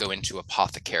not go into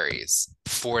apothecaries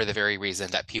for the very reason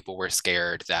that people were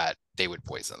scared that they would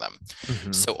poison them.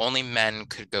 Hmm. So only men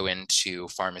could go into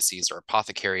pharmacies or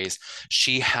apothecaries.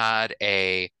 She had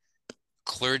a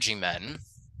clergyman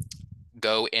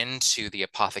go into the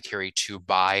apothecary to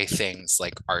buy things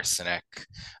like arsenic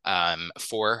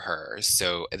for her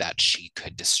so that she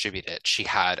could distribute it. She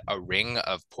had a ring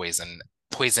of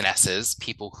poisonesses,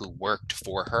 people who worked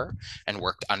for her and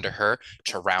worked under her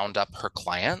to round up her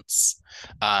clients,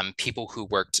 people who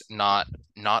worked not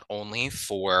only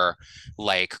for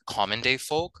like common day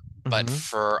folk, but Hmm.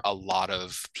 for a lot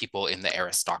of people in the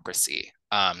aristocracy.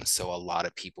 So a lot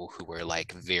of people who were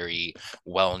like very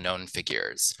well-known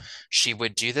figures. She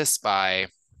would do this by,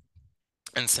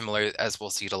 and similar as we'll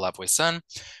see to Lavoisin,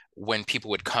 when people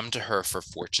would come to her for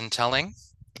fortune telling,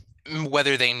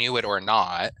 whether they knew it or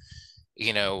not,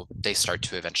 they start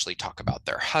to eventually talk about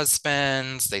their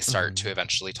husbands. They start to Hmm.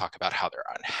 eventually talk about how they're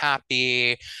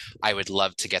unhappy. I would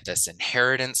love to get this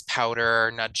inheritance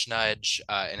powder, nudge, nudge.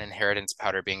 An inheritance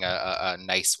powder being a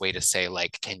nice way to say,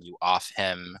 like, can you off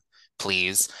him,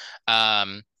 please?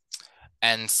 Um,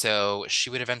 and so she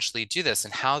would eventually do this.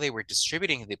 And how they were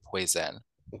distributing the poison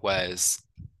was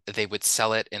they would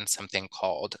sell it in something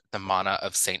called the Mana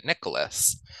of St.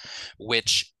 Nicholas,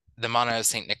 which the Mana of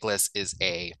St. Nicholas is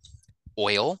a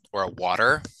oil or a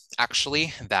water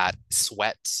actually that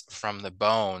sweats from the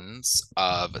bones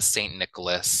of Saint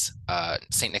Nicholas's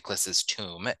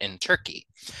tomb in Turkey.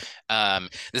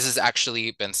 This has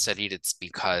actually been studied. It's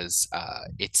because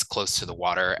it's close to the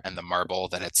water, and the marble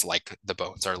that it's like the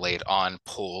bones are laid on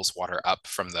pulls water up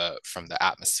from the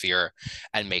atmosphere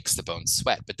and makes the bones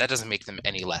sweat. But that doesn't make them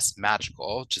any less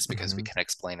magical, just because we Hmm. can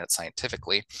explain it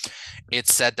scientifically.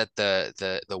 It's said that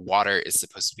the water is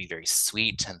supposed to be very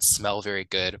sweet and smell very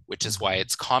good, which is why Hmm.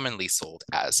 it's commonly sold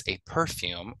as a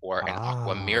perfume or an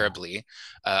aqua Ah. mirabile,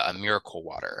 a miracle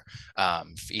water,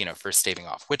 for staving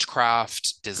off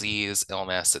witchcraft, disease,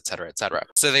 illness, etc., etc.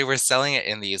 So they were selling it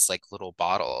in these like little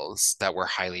bottles that were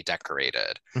highly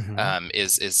decorated. Hmm.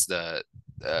 Is the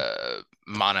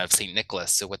mana of Saint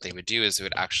Nicholas. So what they would do is they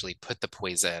would actually put the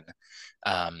poison,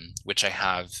 which I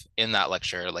have in that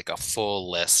lecture, like a full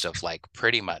list of like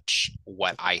pretty much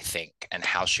what I think and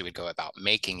how she would go about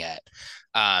making it,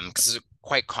 because it's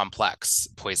quite complex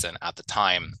poison at the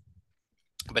time.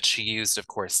 But she used, of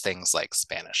course, things like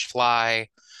Spanish fly,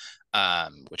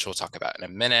 which we'll talk about in a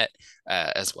minute,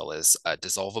 as well as a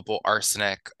dissolvable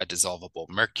arsenic, a dissolvable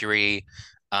mercury,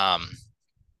 um,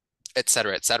 et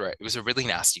cetera, et cetera. It was a really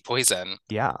nasty poison.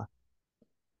 Yeah.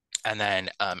 And then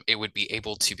it would be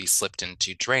able to be slipped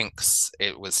into drinks.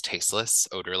 It was tasteless,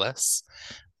 odorless,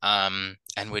 and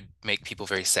would make people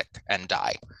very sick and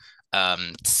die.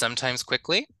 Sometimes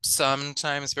quickly,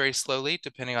 sometimes very slowly,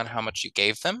 depending on how much you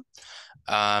gave them.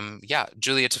 Yeah,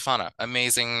 Julia Tofana,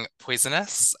 amazing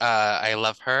poisonous. I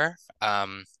love her.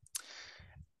 I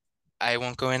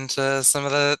won't go into some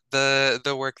of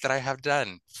the work that I have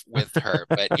done with her,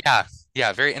 but yeah,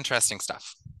 yeah, very interesting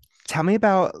stuff. Tell me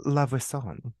about La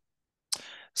Voisin.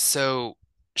 So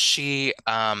she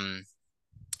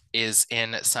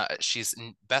she's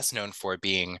best known for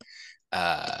being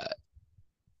uh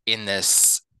in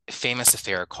this famous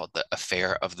affair called the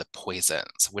Affair of the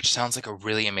Poisons, which sounds like a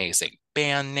really amazing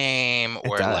band name It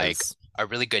or like does. a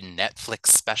really good Netflix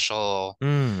special.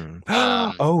 Mm.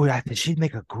 Um, Oh, she'd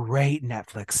make a great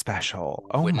Netflix special.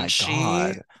 Oh my wouldn't she?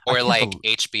 God. I Or can't like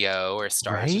believe, HBO or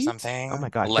Stars or right? Oh something. my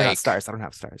God. They're not Like stars. I don't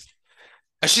have stars.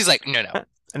 she's like, no, no.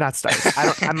 Not stars.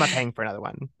 I'm not paying for another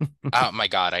one. Oh my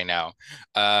God, I know.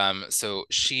 So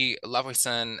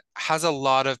Lavoisier has a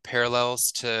lot of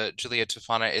parallels to Julia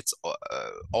Tofana. It's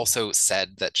also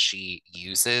said that she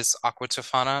uses aqua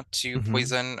tofana to Hmm.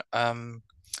 poison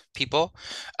people.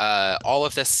 All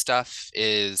of this stuff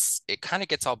it kind of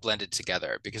gets all blended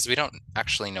together because we don't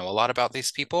actually know a lot about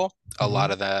these people. A lot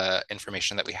Hmm. of the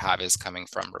information that we have is coming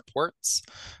from reports,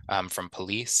 from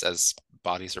police as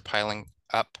bodies are piling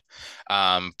up.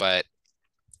 But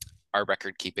our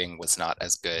record keeping was not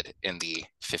as good in the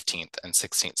 15th and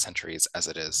 16th centuries as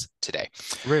it is today.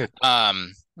 Rude.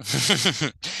 Um,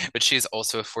 but she's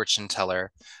also a fortune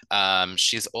teller.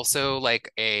 She's also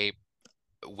like a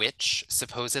witch,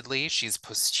 supposedly. She's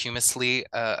posthumously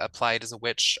applied as a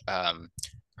witch.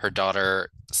 Her daughter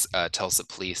tells the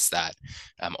police that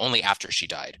only after she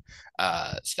died,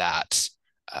 that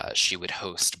she would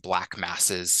host black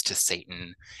masses to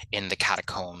Satan in the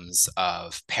catacombs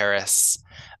of Paris.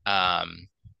 Um,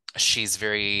 she's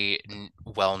very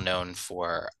well known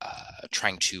for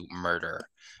trying to murder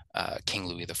King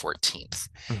Louis XIV.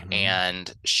 Hmm.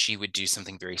 And she would do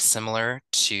something very similar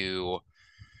to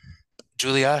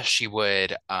Julia. She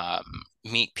would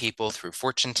meet people through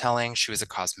fortune telling. She was a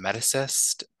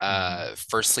cosmeticist, Hmm.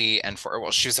 firstly and for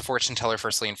well, she was a fortune teller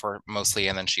firstly and for mostly,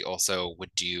 and then she also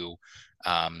would do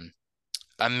um,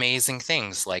 amazing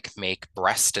things like make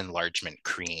breast enlargement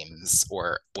creams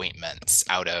or ointments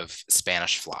out of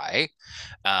Spanish fly,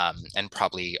 and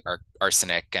probably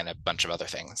arsenic and a bunch of other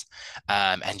things.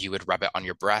 And you would rub it on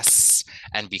your breasts,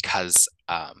 and because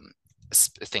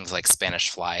things like Spanish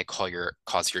fly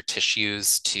cause your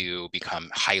tissues to become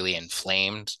highly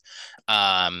inflamed.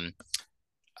 Um,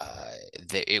 uh,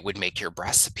 it would make your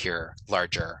breasts appear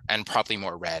larger and probably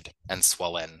more red and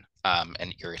swollen,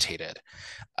 and irritated.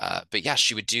 But yeah,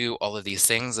 she would do all of these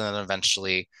things, and then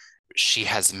eventually she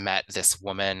has met this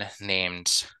woman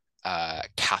named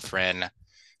Catherine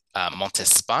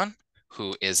Montespan,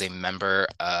 who is a member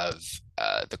of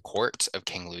the court of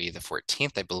King Louis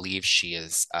XIV. I believe she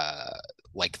is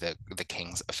like the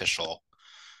king's official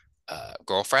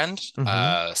girlfriend,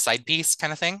 Hmm. side piece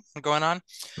kind of thing going on.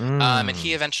 And he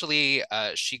Mm. eventually,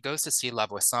 she goes to see La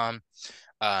Voisin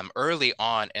early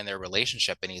on in their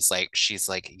relationship, and she's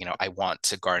like, I want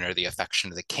to garner the affection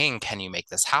of the king. Can you make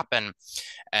this happen?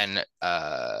 And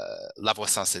La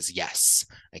Voisin says, yes,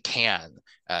 I can,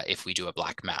 if we do a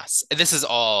black mass. And this is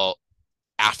all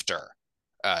after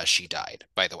she died,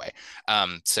 by the way.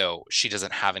 So she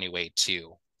doesn't have any way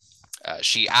to.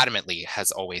 She adamantly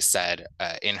has always said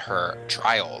in her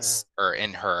trials or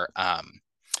in her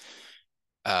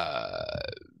uh,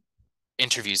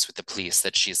 interviews with the police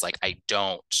that she's like, I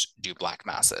don't do black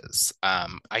masses.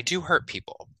 I do hurt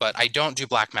people, but I don't do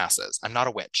black masses. I'm not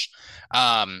a witch.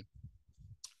 Um,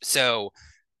 so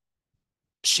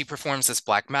she performs this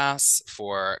black mass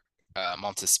for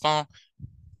Montespan,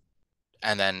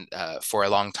 and then for a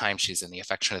long time she's in the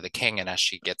affection of the king, and as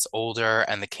she gets older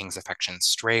and the king's affection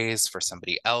strays for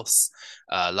somebody else,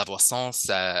 La Voisin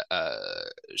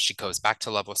she goes back to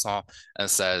La Voisin and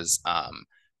says, uh,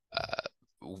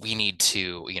 we need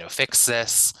to fix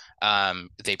this.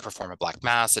 They perform a black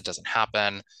mass, it doesn't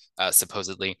happen,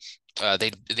 supposedly.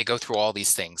 They go through all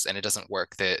these things and it doesn't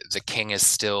work. The king is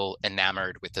still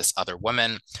enamored with this other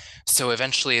woman, so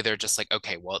eventually they're just like,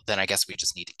 okay, well then I guess we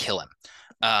just need to kill him.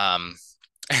 um,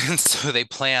 and so they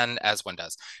plan, as one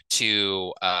does,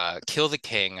 to kill the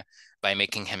king by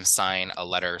making him sign a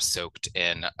letter soaked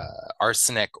in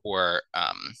arsenic or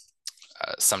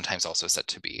sometimes also said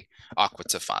to be Aqua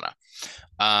Tofana.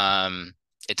 Um,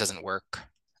 it doesn't work,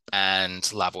 and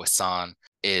Lavoisin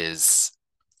is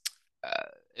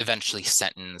eventually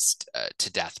sentenced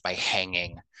to death by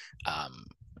hanging, um,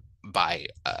 by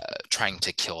trying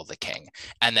to kill the king,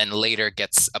 and then later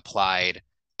gets applied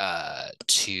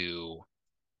to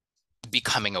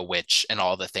becoming a witch, and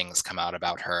all the things come out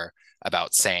about her,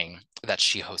 about saying that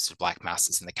she hosted black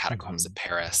masses in the catacombs of Hmm.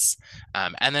 Paris,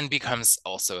 and then becomes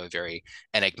also a very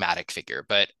enigmatic figure.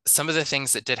 But some of the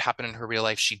things that did happen in her real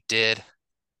life, she did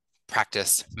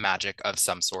practice magic of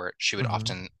some sort. She would Hmm.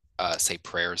 often say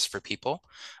prayers for people.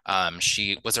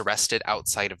 She was arrested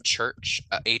outside of church,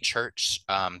 a church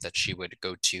that she would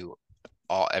go to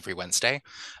every Wednesday.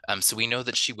 So we know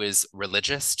that she was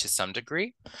religious to some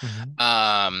degree. Hmm.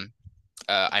 Um,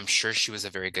 I'm sure she was a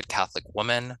very good Catholic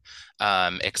woman,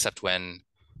 except when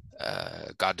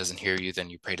God doesn't hear you, then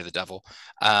you pray to the devil,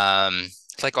 um,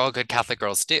 like all good Catholic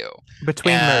girls do.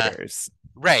 Between And murders.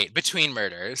 right between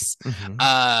murders,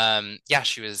 Hmm. yeah,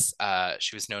 she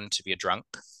was known to be a drunk.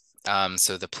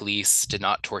 So the police did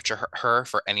not torture her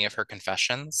for any of her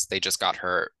confessions. They just got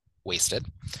her wasted.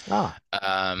 Ah.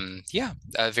 Yeah,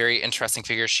 a very interesting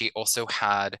figure. She also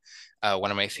had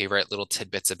one of my favorite little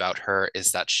tidbits about her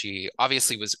is that she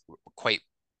obviously was quite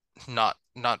not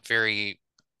very.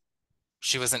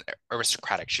 She wasn't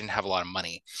aristocratic. She didn't have a lot of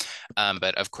money,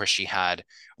 but of course she had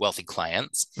wealthy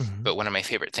clients. Hmm. But one of my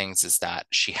favorite things is that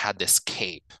she had this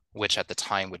cape, which at the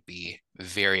time would be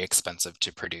very expensive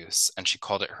to produce, and she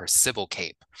called it her Sybil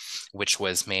cape, which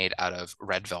was made out of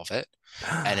red velvet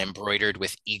and embroidered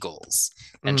with eagles.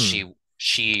 And Mm.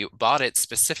 she bought it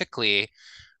specifically,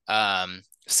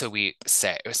 so we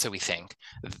think,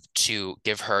 to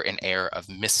give her an air of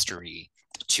mystery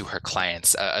to her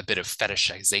clients, a bit of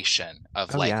fetishization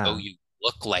of Oh like, oh, yeah.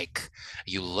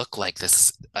 you look like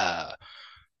this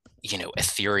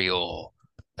ethereal,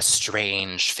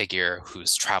 strange figure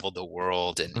who's traveled the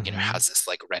world and Hmm. has this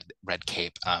like red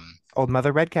cape. Old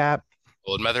Mother Redcap.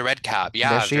 Old Mother Redcap. There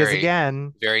Yeah, she is very,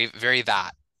 again. very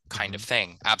that kind of Hmm.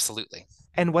 thing. Absolutely.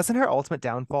 And wasn't her ultimate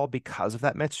downfall because of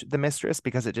that the mistress?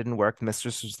 Because it didn't work. The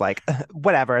mistress was like,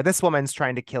 whatever, this woman's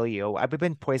trying to kill you. I've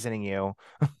been poisoning you.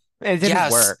 And it didn't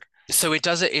Yes. work. So it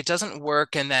doesn't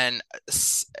work, and then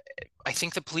I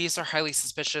think the police are highly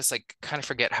suspicious. I kind of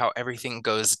forget how everything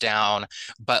goes down,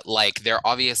 but like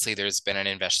there's been an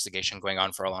investigation going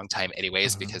on for a long time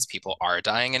anyways, Hmm. because people are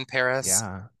dying in Paris.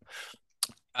 Yeah.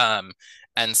 Um,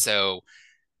 and so,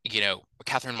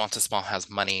 Catherine Montespan has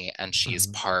money and she's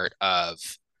Hmm. part of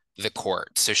the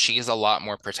court. So she's a lot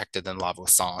more protected than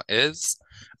Lavoisin is.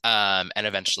 And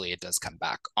eventually it does come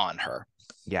back on her.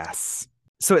 Yes.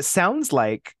 So it sounds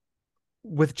like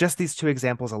with just these two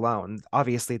examples alone,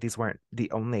 obviously these weren't the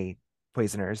only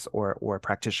poisoners or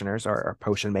practitioners or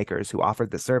potion makers who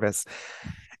offered this service.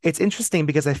 It's interesting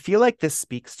because I feel like this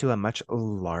speaks to a much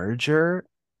larger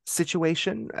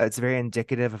situation. It's very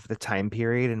indicative of the time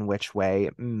period in which way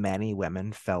many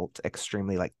women felt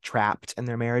extremely like trapped in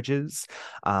their marriages.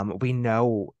 We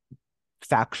know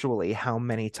factually how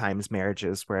many times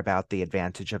marriages were about the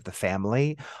advantage of the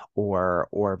family or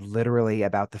literally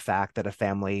about the fact that a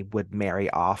family would marry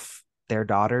off their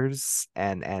daughters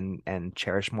and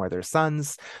cherish more their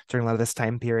sons during a lot of this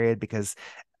time period because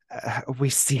we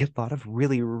see a lot of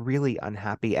really, really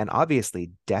unhappy and obviously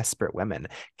desperate women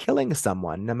killing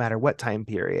someone, no matter what time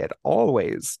period,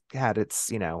 always had its,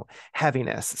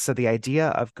 heaviness. So the idea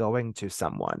of going to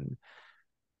someone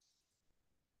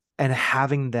and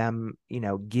having them,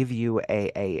 give you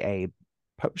a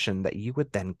potion that you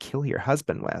would then kill your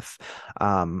husband with,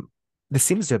 um, this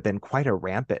seems to have been quite a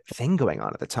rampant thing going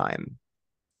on at the time.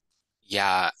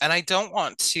 Yeah. And I don't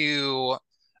want to,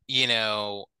 you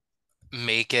know,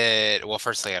 make it, well,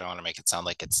 firstly, I don't want to make it sound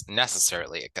like it's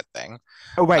necessarily a good thing.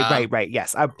 Oh, right, Um, right, right.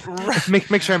 Yes.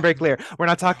 Make sure I'm very clear. We're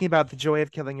not talking about the joy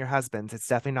of killing your husbands. It's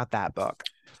definitely not that book.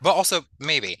 but also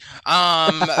maybe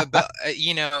but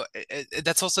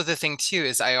that's also the thing too,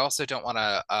 is I also don't want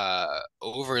to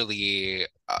overly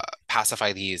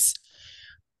pacify these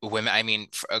women. I mean,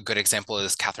 a good example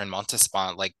is Catherine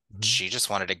Montespan. Like, Mhm. she just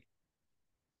wanted to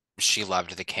she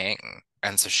loved the king,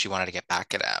 and so she wanted to get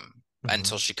back at him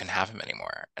until Mhm. she couldn't have him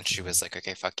anymore, and she Mhm. was like,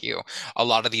 okay, fuck you. A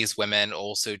lot of these women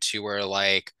also too were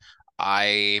like,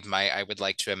 I would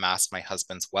like to amass my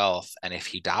husband's wealth, and if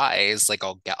he dies, like,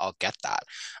 I'll get that.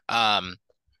 um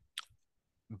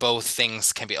Both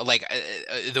things can be like,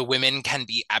 the women can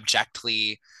be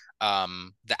abjectly,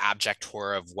 the abject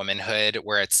horror of womanhood,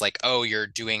 where it's like, oh, you're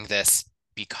doing this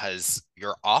because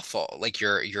you're awful, like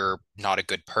you're not a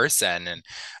good person. And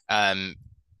um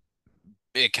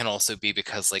it can also be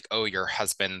because like, oh, your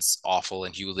husband's awful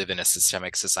and you live in a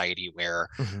systemic society where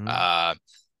Hmm. uh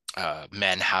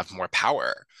men have more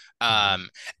power. Hmm. Um,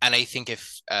 and I think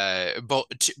if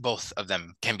both of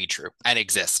them can be true and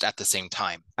exist at the same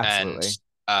time. And Absolutely.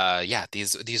 yeah,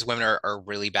 these women are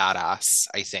really badass,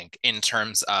 I think, in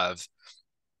terms of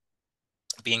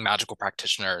being magical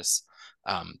practitioners.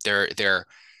 They're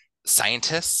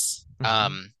scientists.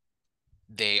 Hmm.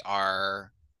 They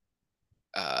are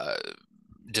uh,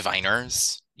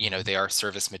 diviners. Hmm. They are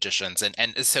service magicians,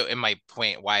 and so in my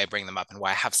point, why I bring them up and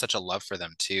why I have such a love for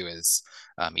them too is,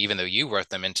 even though you wrote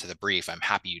them into the brief, I'm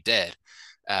happy you did,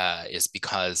 is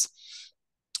because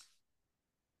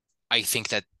I think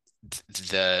that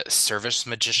the service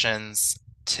magicians,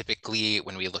 typically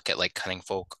when we look at like cunning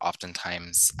folk,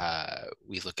 oftentimes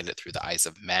we look at it through the eyes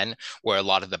of men, where a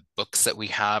lot of the books that we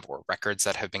have or records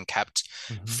that have been kept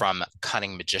Hmm. from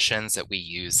cunning magicians that we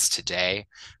use today,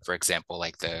 for example,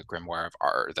 like the grimoire of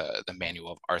Ar the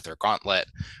manual of Arthur Gauntlet,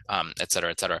 et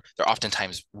cetera, they're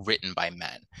oftentimes written by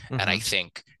men. And I Hmm.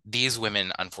 think these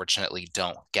women unfortunately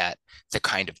don't get the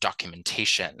kind of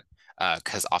documentation,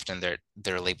 because often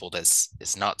they're labeled as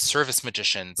not service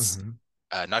magicians, Hmm.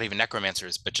 not even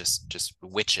necromancers, but just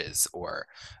witches or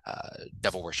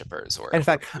devil worshippers And in or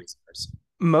fact, poisoners.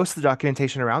 most of the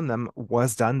documentation around them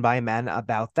was done by men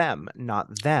about them,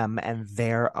 not them and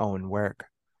their own work.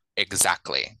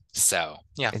 Exactly. So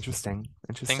yeah, Interesting.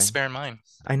 things to Interesting. bear in mind.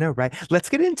 I know, right? Let's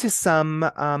get into some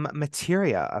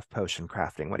materia of potion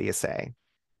crafting. What do you say?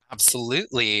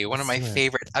 Absolutely. One of Let's my do it.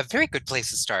 favorite, a very good place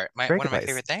to start. Very One good of my place.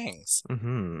 favorite things.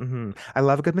 I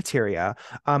love a good materia.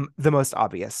 The most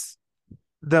obvious,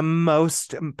 the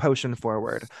most potion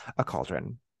forward, a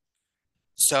cauldron.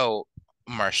 So,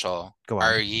 Marshall, Go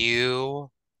are on.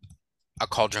 you a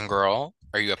cauldron girl?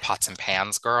 Are you a pots and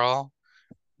pans girl?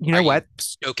 You Are know you what?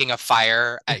 stoking a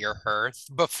fire at your hearth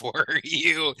before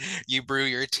you brew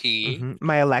your tea?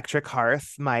 My electric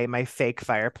hearth, my fake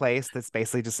fireplace that's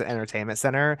basically just an entertainment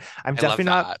center. I love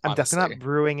that, I'm definitely not honestly.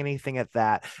 brewing anything at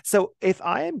that. So if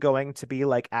I am going to be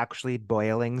like actually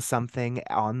boiling something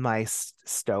on my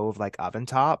stove like oven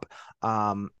top,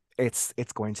 it's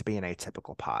going to be in a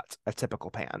typical pot, a typical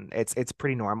pan. It's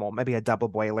pretty normal. Maybe a double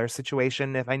boiler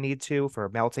situation if I need to for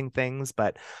melting things,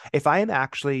 but if I am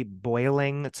actually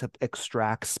boiling to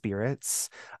extract spirits,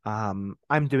 I'm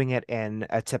doing it in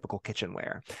a typical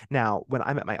kitchenware. Now, when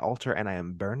I'm at my altar and I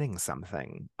am burning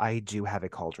something, I do have a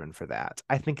cauldron for that.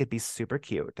 I think it'd be super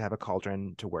cute to have a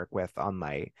cauldron to work with on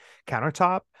my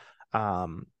countertop.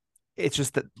 Um, it's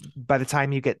just that by the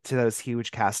time you get to those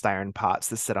huge cast iron pots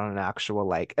that sit on an actual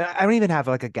like I don't even have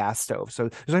like a gas stove, so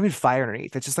there's not even fire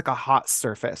underneath. It's just like a hot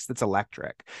surface that's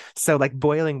electric. So like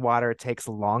boiling water takes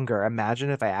longer. Imagine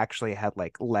if I actually had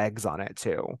like legs on it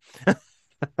too.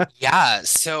 Yeah,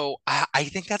 so I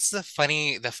think that's the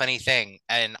funny thing,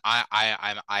 and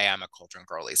I am a cauldron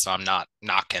girly, so I'm not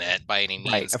knocking it by any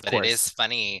Right, means, of but it course. is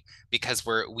funny because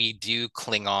we do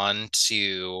cling on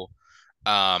to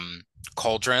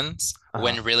cauldrons Uh-huh.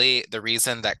 when really the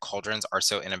reason that cauldrons are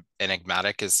so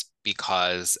enigmatic is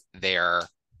because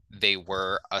they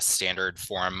were a standard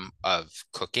form of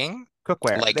cooking.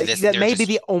 Cookware. Like this, That they're may be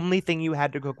the just, only thing you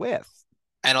had to cook with.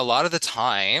 and a lot of the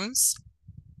times,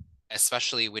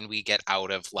 especially when we get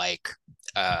out of like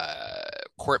uh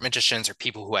court magicians or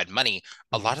people who had money,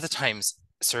 a lot Mhm. of the times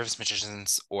service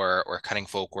magicians or cunning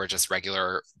folk or just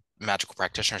regular magical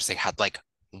practitioners, they had like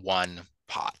one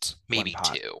pot, One maybe pot.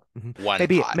 two, Mhm. one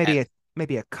pot. And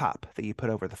Maybe a cup that you put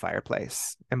over the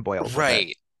fireplace and boiled with it.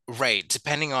 right, right,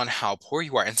 depending on how poor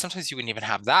you are. And sometimes you wouldn't even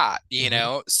have that, you Hmm.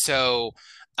 know? So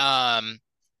um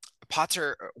pots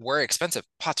were expensive.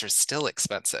 Pots are still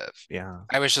expensive. Yeah.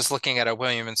 I was just looking at a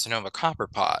William and Sonoma copper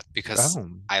pot because Oh.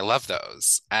 I love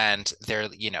those, and they're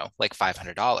like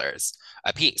 $500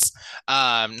 a piece.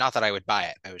 Not that I would buy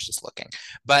it. I was just looking,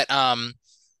 but I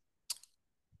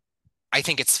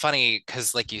think it's funny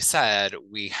because, like you said,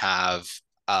 we have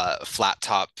flat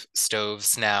top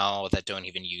stoves now that don't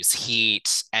even use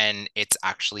heat, and it's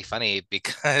actually funny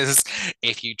because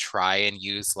if you try and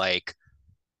use like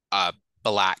a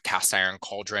black cast iron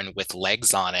cauldron with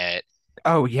legs on it,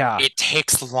 Oh yeah. it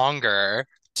takes longer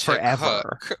to cook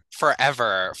Forever.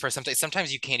 forever for something.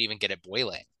 Sometimes you can't even get it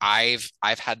boiling. I've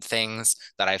had things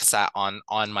that I've sat on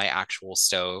my actual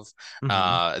stove Hmm.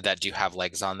 that do have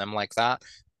legs on them like that.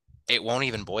 It won't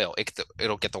even boil.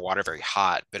 It'll get the water very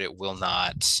hot, but it will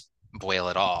not boil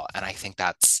at all. And I think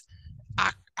that's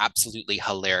absolutely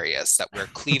hilarious that we're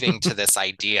cleaving to this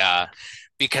idea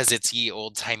because it's ye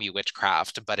old timey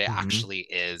witchcraft, but it Hmm. actually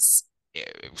is.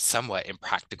 somewhat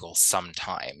impractical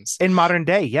sometimes. In modern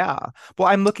day, yeah. Well,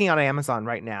 I'm looking on Amazon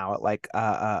right now at like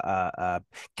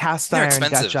They're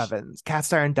expensive.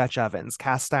 cast iron Dutch ovens,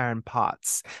 cast iron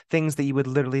pots, things that you would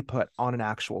literally put on an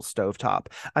actual stovetop.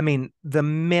 I mean, the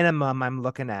minimum I'm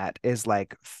looking at is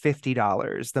like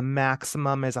 $50. The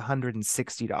maximum is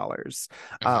 $160.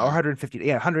 Or Hmm. 150,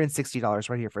 yeah, $160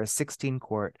 right here for a 16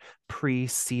 quart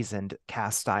pre-seasoned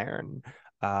cast iron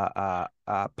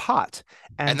pot.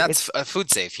 And And that's it's a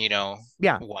food safe,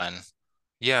 yeah, one.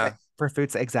 Yeah. for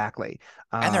foods exactly.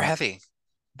 And they're Uh, heavy.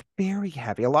 very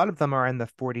heavy. A lot of them are in the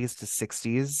 40s to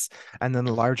 60s, and then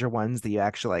the Hmm. larger ones that you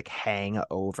actually like hang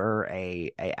over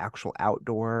a actual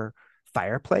outdoor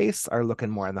fireplace are looking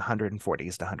more in the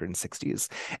 140s to 160s.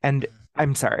 And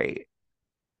I'm sorry,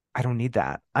 I don't need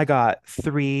that. I got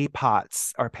three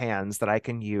pots or pans that I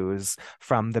can use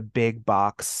from the big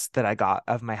box that I got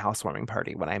of my housewarming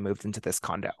party when I moved into this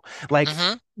condo. Like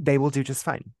Hmm. they will do just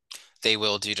fine. They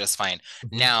will do just fine.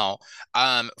 Mhm, Now,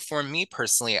 for me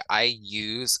personally, I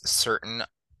use certain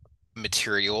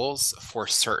materials for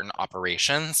certain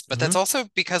operations, but that's mhm, also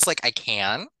because like I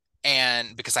can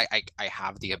and because I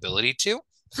have the ability to,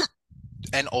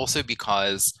 and also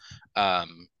because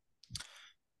um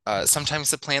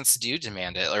sometimes the plants do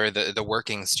demand it or the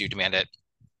workings do demand it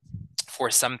for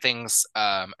some things,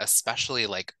 especially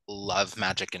like love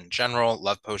magic in general,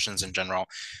 love potions in general.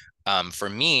 For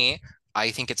me,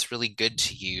 I think it's really good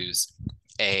to use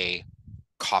a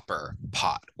copper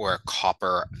pot or a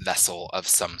copper vessel of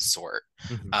some sort.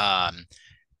 mhm, Um,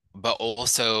 but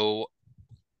also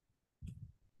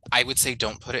I would say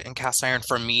don't put it in cast iron.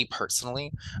 For me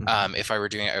personally, mhm. if I were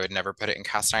doing it, I would never put it in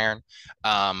cast iron.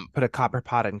 Um, Put a copper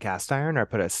pot in cast iron or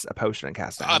put a potion in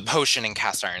cast a iron? potion in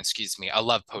cast iron, excuse me, a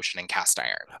love potion in cast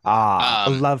iron. Ah, a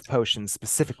Um, love potion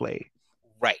specifically.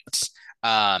 right.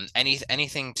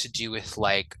 Anything to do with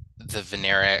like the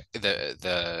Veneric,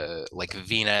 the like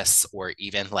Venus, or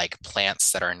even like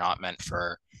plants that are not meant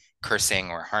for cursing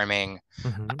or harming.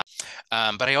 Hmm.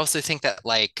 But I also think that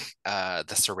like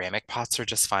the ceramic pots are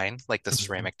just fine, like the Hmm.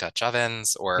 ceramic Dutch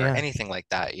ovens or Yeah. anything like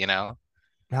that.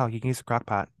 Hell, you can use a crock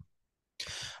pot.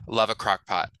 Love a crock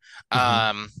pot. Hmm.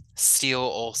 Steel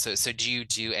also. So do you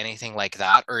do anything like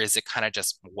that, or is it kind of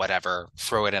just whatever,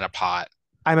 throw it in a pot?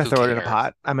 I'm gonna Who throw it in a cares?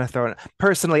 pot. I'm gonna throw it.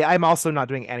 Personally, I'm also not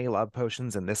doing any love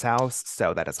potions in this house,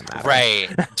 so that doesn't matter. Right.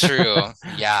 True.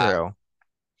 Yeah. True.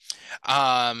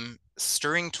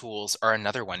 Stirring tools are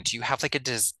another one. Do you have like a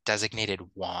designated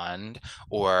wand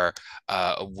or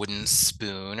a wooden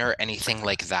spoon or anything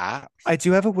like that? I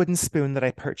do have a wooden spoon that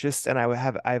I purchased, and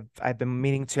I've been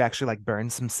meaning to actually like burn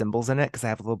some symbols in it because I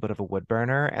have a little bit of a wood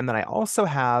burner, and then I also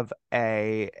have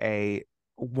a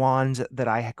wand that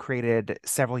I had created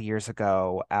several years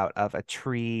ago out of a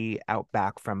tree out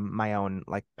back from my own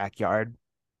like backyard.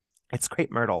 It's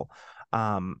crepe myrtle,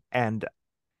 and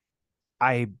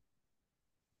I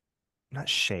not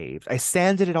shaved. I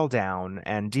sanded it all down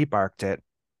and debarked it,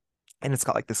 and it's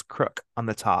got like this crook on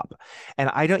the top. And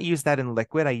I don't use that in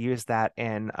liquid. I use that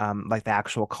in like the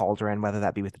actual cauldron, whether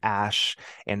that be with ash.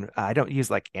 And I don't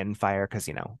use like in fire because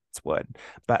it's wood.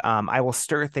 But I will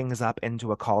stir things up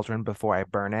into a cauldron before I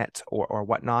burn it or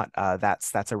whatnot.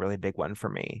 That's a really big one for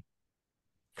me.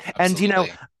 And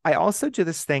Absolutely. I also do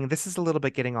this thing. This is a little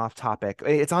bit getting off topic.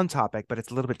 It's on topic, but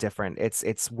it's a little bit different.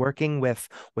 It's working with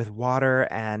water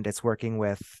and it's working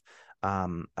with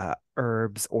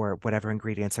herbs or whatever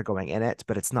ingredients are going in it,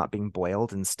 but it's not being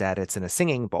boiled. Instead, it's in a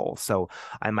singing bowl. So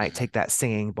I might Mhm. take that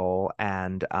singing bowl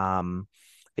and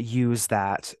use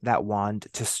that wand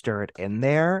to stir it in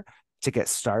there to get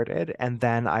started, and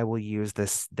then I will use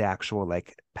the actual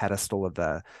like pedestal of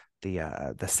the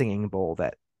singing bowl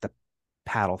that the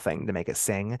paddle thing to make it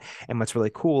sing. And what's really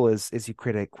cool is you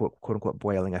create a quote unquote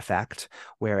boiling effect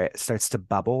where it starts to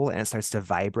bubble and it starts to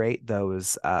vibrate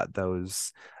those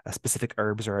specific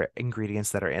herbs or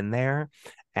ingredients that are in there.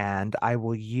 And I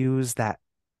will use that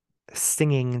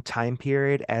singing time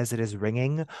period as it is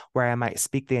ringing, where I might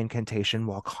speak the incantation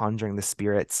while conjuring the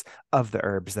spirits of the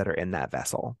herbs that are in that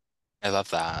vessel. I love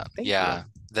that. Thank you. Yeah.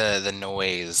 The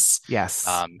noise Yes.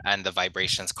 and the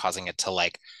vibrations causing it to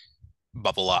like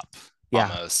bubble up Yeah.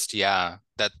 almost. Yeah.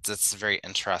 That's very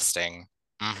interesting.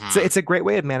 So Hmm. it's a great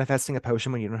way of manifesting a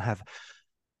potion when you don't have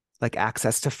like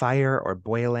access to fire or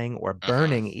boiling or Hmm.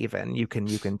 burning even. You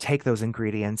can take those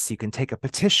ingredients, you can take a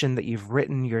petition that you've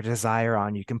written your desire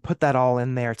on, you can put that all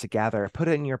in there together, put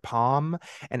it in your palm,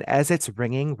 and as it's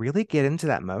ringing, really get into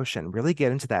that motion, really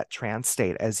get into that trance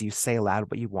state as you say aloud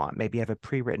what you want. Maybe you have a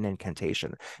pre-written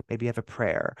incantation, maybe you have a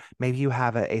prayer, maybe you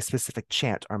have a specific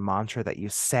chant or mantra that you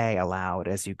say aloud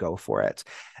as you go for it.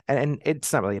 And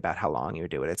it's not really about how long you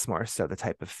do it. It's more so the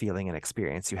type of feeling and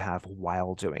experience you have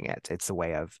while doing it. It's a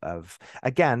way of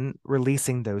again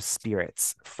releasing those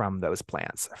spirits from those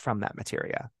plants, from that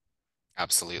materia.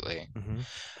 Absolutely. Hmm.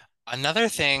 Another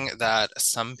thing that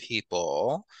some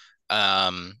people,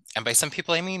 and by some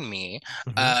people I mean me,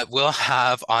 Hmm. will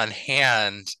have on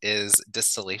hand is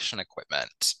distillation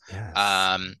equipment. Yes.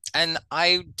 And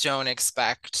I don't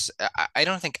expect, I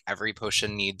don't think every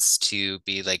potion needs to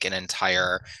be like an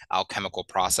entire alchemical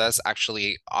process.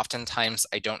 Actually, oftentimes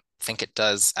I don't think it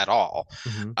does at all.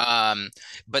 Hmm. Um,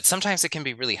 but sometimes it can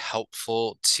be really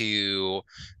helpful to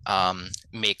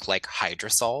make like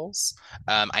hydrosols.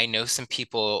 I know some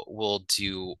people will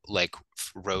do like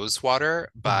rose water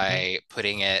Hmm. by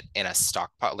putting it in a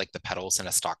stock pot, like the petals in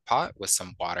a stock pot with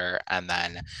some water, and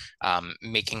then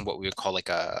making what we would call like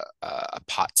a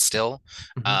pot still,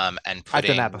 Hmm. and I've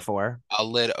done that putting before. a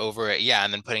lid over it. Yeah,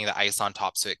 and then putting the ice on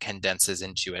top so it condenses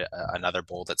into another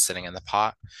bowl that's sitting in the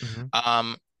pot. Hmm.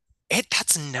 Um,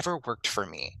 that's never worked for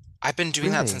me. I've been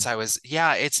doing that since Really? I was,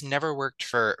 yeah, it's never worked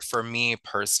for me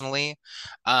personally,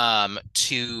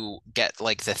 to get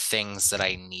like the things that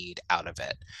I need out of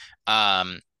it.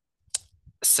 Um,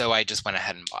 so I just went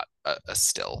ahead and bought a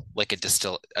still, like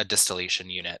a distillation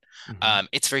unit. Hmm.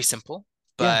 It's very simple,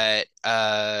 Yeah.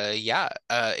 but yeah,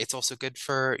 it's also good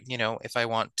for, if I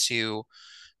want to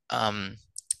um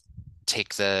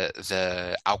take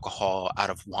the alcohol out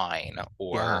of wine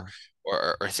or Yeah.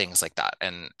 or things like that,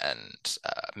 and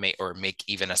make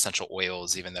even essential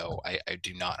oils, even though I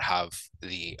do not have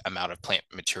the amount of plant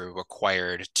material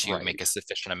required to make Right. a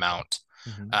sufficient amount.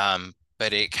 Hmm.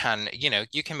 But it can,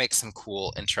 you can make some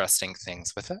cool, interesting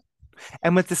things with it.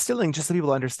 And with distilling, just so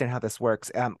people understand how this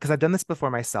works, because I've done this before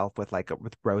myself with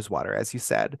with rose water, as you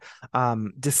said.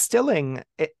 Distilling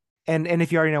it, and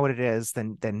if you already know what it is,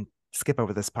 then skip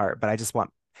over this part. But I just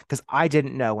want because I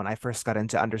didn't know when I first got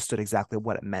into understood exactly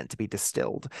what it meant to be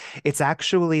distilled. It's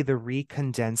actually the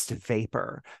recondensed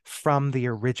vapor from the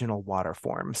original water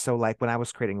form. So like when I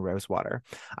was creating rose water,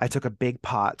 I took a big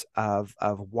pot of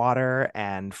water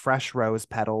and fresh rose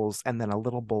petals and then a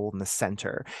little bowl in the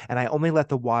center. And I only let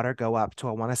the water go up to,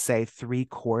 I want to say,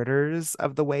 3/4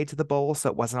 of the way to the bowl. So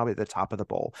it wasn't all the way at the top of the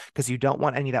bowl because you don't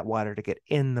want any of that water to get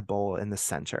in the bowl in the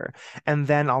center. And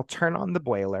then I'll turn on the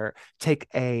boiler, take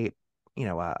a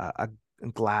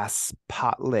glass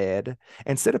pot lid.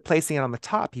 Instead of placing it on the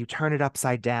top, you turn it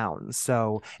upside down.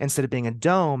 So instead of being a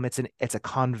dome, it's a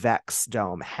convex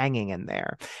dome hanging in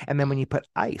there. And then when Mm, you put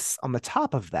ice on the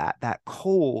top of that, that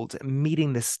cold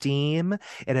meeting the steam,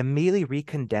 it immediately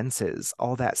recondenses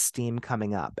all that steam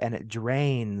coming up and it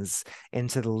drains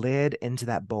into the lid into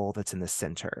that bowl that's in the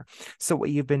center. So what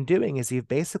you've been doing is you've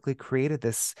basically created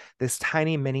this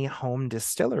tiny mini home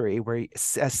distillery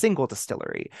a single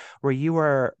distillery where you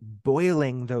are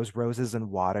boiling those roses in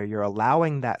water. You're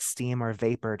allowing that steam or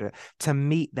vapor to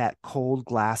meet that cold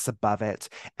glass above it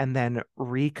and then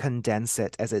recondense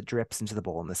it as it drips into the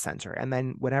bowl in the center. And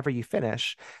then whenever you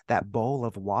finish, that bowl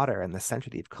of water in the center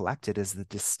that you've collected is the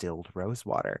distilled rose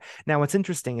water. Now, what's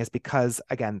interesting is because,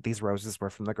 again, these roses were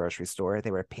from the grocery store,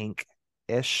 they were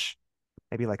pink-ish,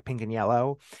 maybe like pink and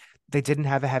yellow. They didn't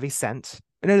have a heavy scent.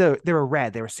 No, they were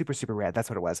red. They were super, super red. That's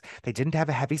what it was. They didn't have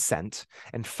a heavy scent.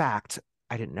 In fact,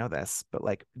 I didn't know this, but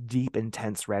like deep,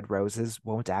 intense red roses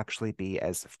won't actually be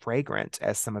as fragrant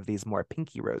as some of these more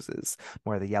pinky roses,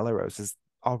 more of the yellow roses.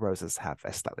 All roses have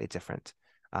a slightly different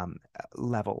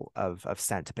level of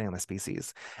scent depending on the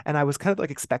species. And I was kind of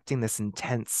like expecting this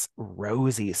intense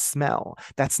rosy smell.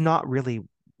 That's not really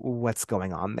what's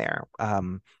going on there.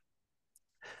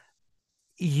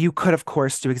 You could, of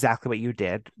course, do exactly what you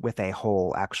did with a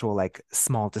whole actual like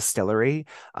small distillery.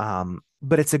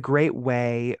 But it's a great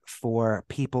way for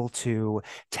people to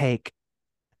take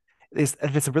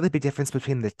there's a really big difference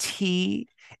between the tea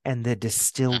and the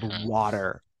distilled mhm.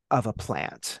 water of a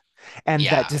plant. And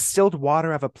that Yeah, distilled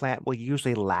water of a plant will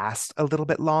usually last a little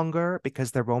bit longer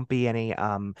because there won't be any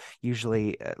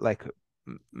usually like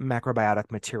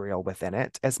macrobiotic material within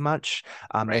it as much.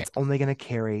 right. It's only going to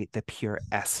carry the pure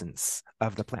essence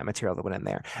of the plant material that went in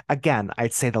there. Again,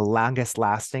 I'd say the longest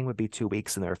lasting would be 2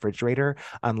 weeks in the refrigerator,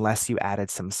 unless you added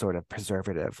some sort of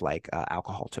preservative like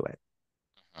alcohol to it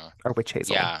Mhm. or witch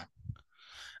hazel. Yeah.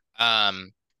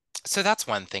 Um, so that's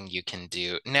one thing you can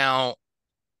do. Now,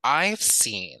 I've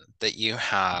seen that you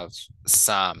have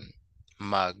some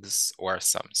mugs or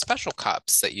some special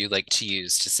cups that you like to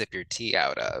use to sip your tea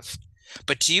out of.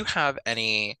 But do you have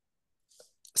any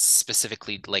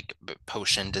specifically like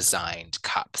potion designed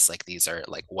cups? Like these are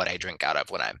like what I drink out of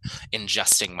when I'm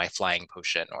ingesting my flying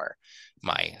potion or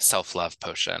my self-love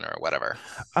potion or whatever.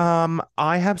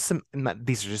 I have some,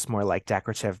 these are just more like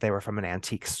decorative. They were from an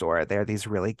antique store. They're these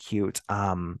really cute,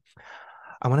 I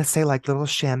want to say like little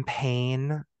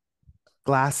champagne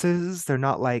glasses. They're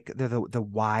not like they're the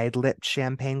wide-lipped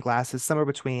champagne glasses, somewhere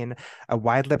between a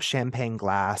wide-lipped champagne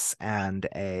glass and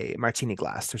a martini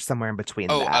glass. They're somewhere in between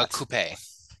Oh, a that. coupe. A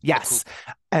Yes. coupe.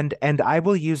 And I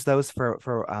will use those for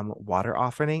water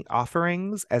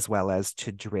offerings as well as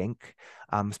to drink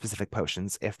specific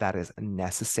potions if that is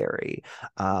necessary.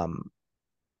 I'm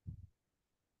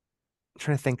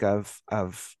trying to think of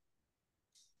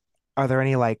are there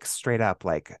any like straight up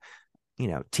like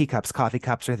teacups, coffee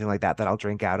cups, or anything like that that I'll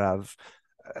drink out of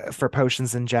for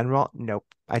potions in general? Nope,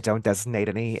 I don't designate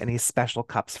any special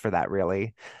cups for that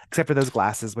really, except for those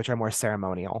glasses, which are more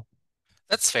ceremonial.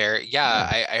 That's fair. Yeah,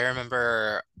 Yeah. I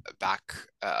remember back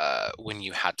when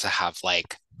you had to have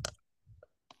like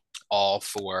all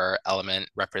four element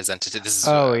representative. This is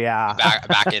Oh yeah.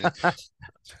 back in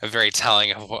very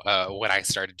telling of when I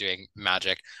started doing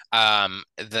magic.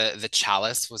 The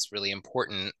chalice was really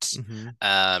important. hmm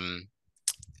Um,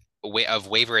 way of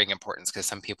wavering importance because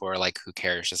some people are like, who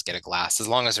cares? Just get a glass. As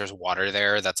long as there's water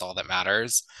there, that's all that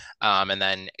matters. And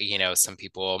then, some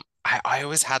people, I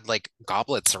always had like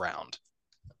goblets around.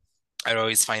 I'd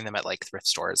always find them at like thrift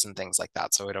stores and things like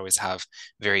that. So I'd always have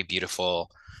very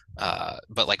beautiful,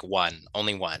 but like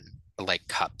only one, like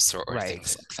cups or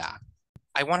things Right. like that.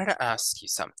 I wanted to ask you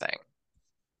something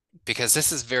because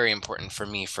this is very important for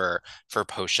me for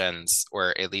potions,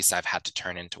 or at least I've had to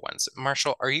turn into ones.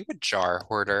 Marshall, are you a jar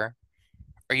hoarder?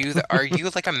 Are you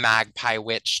like a magpie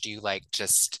witch? Do you like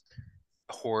just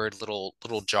hoard little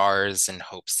jars in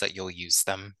hopes that you'll use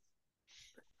them?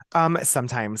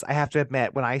 Sometimes I have to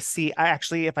admit, when I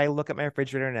actually, if I look at my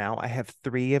refrigerator now, I have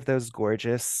three of those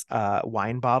gorgeous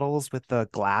wine bottles with the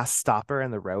glass stopper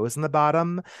and the rose in the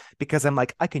bottom because I'm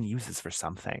like, I can use this for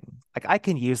something. Like, I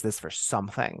can use this for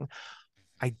something.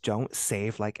 I don't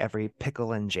save like every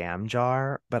pickle and jam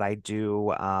jar, but I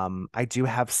do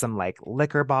have some like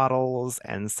liquor bottles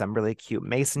and some really cute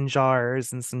mason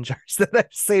jars and some jars that I've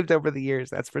saved over the years,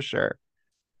 that's for sure.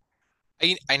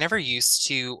 I never used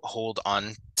to hold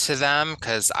on to them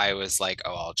because I was like,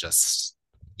 oh, I'll just,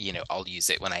 I'll use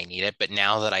it when I need it. But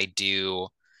now that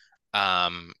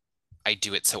um, I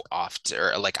do it so often,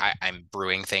 or like I'm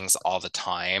brewing things all the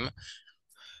time.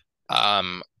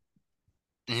 Um,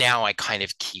 Now I kind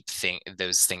of keep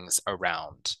those things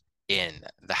around in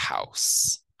the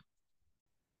house.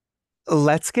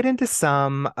 Let's get into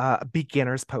some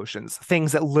beginner's potions,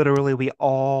 things that literally we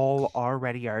all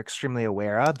already are extremely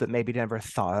aware of, but maybe never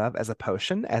thought of as a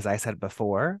potion. As I said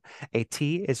before, a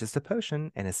tea is just a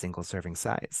potion in a single serving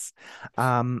size.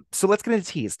 So let's get into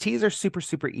teas. Teas are super,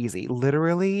 super easy.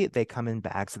 Literally, they come in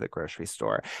bags at the grocery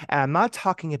store. And I'm not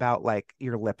talking about like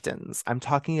your Liptons. I'm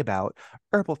talking about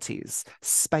herbal teas,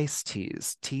 spice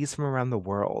teas, teas from around the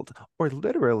world, or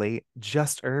literally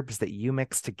just herbs that you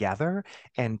mix together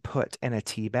and put in a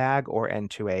tea bag or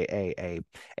into a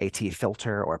tea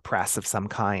filter or press of some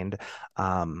kind.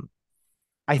 Um,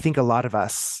 I think a lot of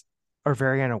us are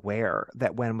very unaware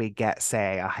that when we get,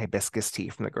 say, a hibiscus tea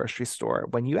from the grocery store,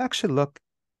 when you actually look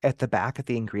at the back of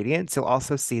the ingredients, you'll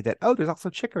also see that, oh, there's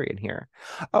also chicory in here.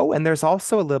 Oh, and there's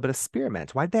also a little bit of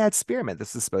spearmint. Why did they add spearmint?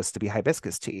 This is supposed to be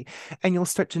hibiscus tea. And you'll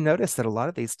start to notice that a lot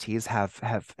of these teas have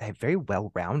very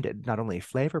well-rounded, not only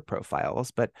flavor profiles,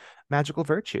 but magical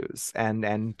virtues.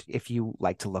 And if you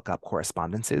like to look up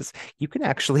correspondences, you can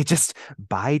actually just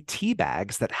buy tea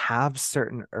bags that have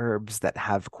certain herbs that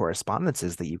have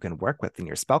correspondences that you can work with in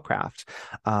your spellcraft.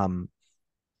 Um,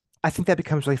 I think that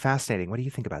becomes really fascinating. What do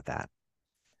you think about that?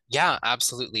 Yeah,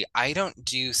 absolutely. I don't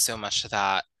do so much of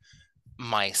that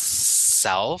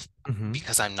myself hmm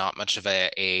because I'm not much of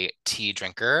a tea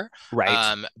drinker. Right.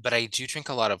 But I do drink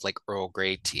a lot of like Earl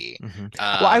Grey tea. hmm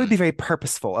Well, I would Um, be very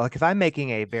purposeful. Like if I'm making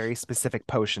a very specific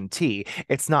potion tea,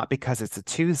 it's not because it's a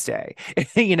Tuesday.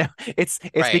 It's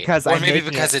right. because Or I'm maybe making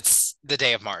because it it's the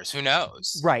day of Mars. Who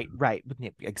knows? right, right.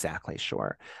 Yeah, exactly,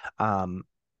 sure. Um,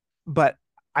 but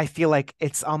I feel like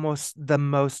it's almost the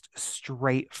most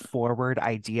straightforward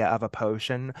idea of a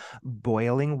potion,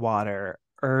 boiling water,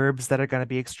 herbs that are going to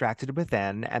be extracted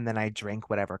within, and then I drink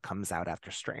whatever comes out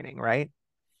after straining, right?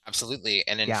 Absolutely,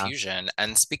 an Yeah. infusion.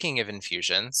 And speaking of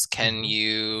infusions, can Hmm.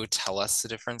 you tell us the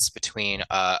difference between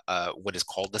what is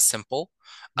called a simple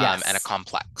and a Yes.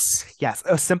 complex? Yes.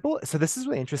 Oh, simple. So this is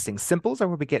really interesting. Simples are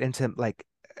where we get into like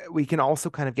we can also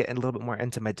kind of get a little bit more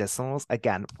into medicinals.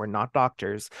 Again, we're not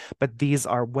doctors, but these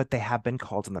are what they have been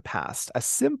called in the past. A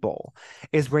simple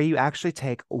is where you actually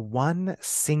take one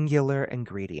singular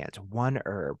ingredient, one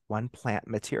herb, one plant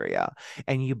materia,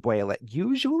 and you boil it,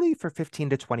 usually for 15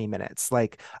 to 20 minutes.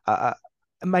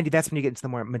 Mind you, that's when you get into the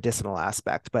more medicinal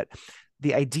aspect, but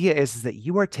the idea is that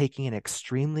you are taking an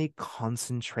extremely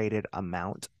concentrated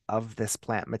amount of this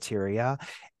plant materia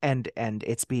and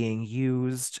it's being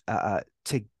used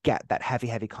to get that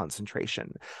heavy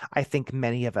concentration. I think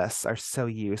many of us are so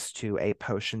used to a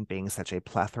potion being such a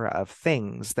plethora of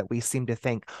things that we seem to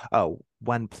think, oh,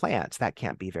 one plant, that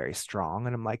can't be very strong.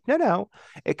 And I'm like, no,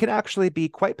 it can actually be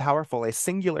quite powerful. A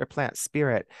singular plant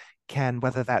spirit can,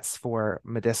 whether that's for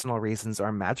medicinal reasons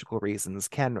or magical reasons,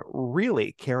 can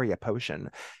really carry a potion,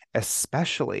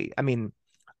 especially, I mean,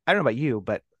 I don't know about you,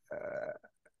 but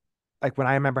like when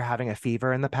I remember having a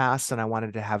fever in the past and I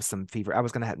wanted to have some fever, I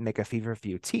was going to make a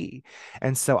feverfew tea.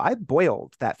 And so I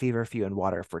boiled that feverfew in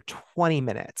water for 20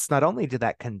 minutes. Not only did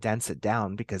that condense it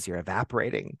down because you're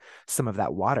evaporating some of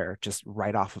that water just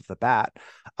right off of the bat,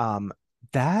 um,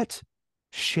 that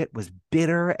shit was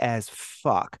bitter as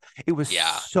fuck. It was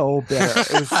Yeah. so bitter.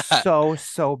 It was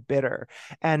so bitter.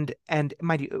 And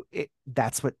mind you,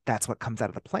 that's what comes out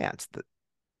of the plant.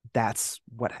 That's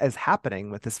what is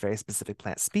happening with this very specific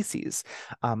plant species.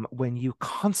 When you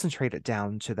concentrate it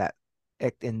down to that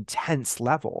intense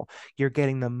level, you're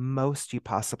getting the most you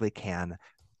possibly can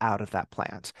out of that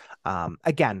plant.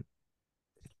 Again,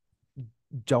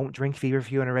 don't drink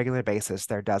feverfew on a regular basis.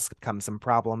 There does come some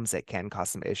problems. It can cause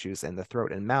some issues in the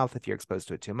throat and mouth if you're exposed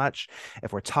to it too much.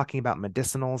 If we're talking about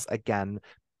medicinals, again,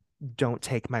 don't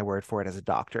take my word for it as a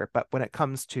doctor. But when it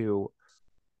comes to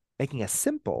making a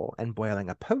simple and boiling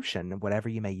a potion, whatever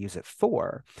you may use it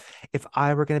for, if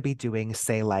I were going to be doing,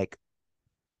 say, like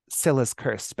Scylla's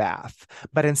cursed bath,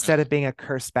 but instead of Mm, being a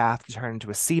cursed bath to turn into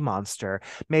a sea monster,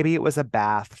 maybe it was a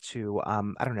bath to,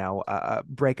 I don't know,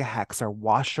 break a hex or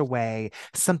wash away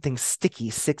something sticky,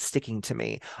 sticking to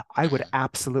me. I would mhm,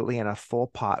 absolutely, in a full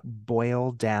pot,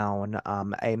 boil down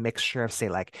a mixture of, say,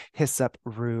 like hyssop,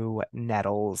 rue,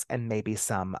 nettles, and maybe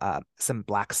some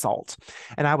black salt,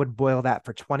 and I would boil that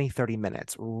for 20, 30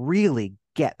 minutes. Really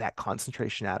get that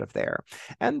concentration out of there.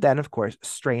 And then, of course,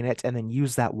 strain it and then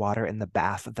use that water in the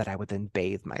bath that I would then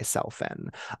bathe myself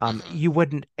in. mhm, You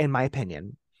wouldn't, in my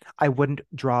opinion, I wouldn't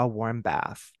draw a warm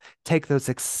bath, take those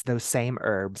same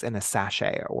herbs in a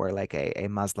sachet or like a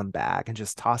muslin bag and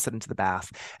just toss it into the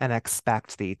bath and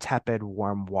expect the tepid,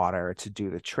 warm water to do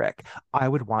the trick. I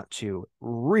would want to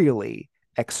really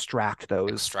extract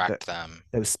extract them.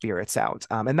 those spirits out.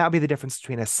 And that would be the difference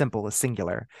between a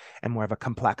singular, and more of a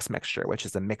complex mixture, which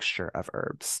is a mixture of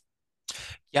herbs.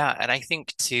 Yeah, and I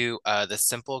think too, the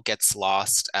simple gets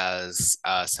lost as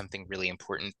something really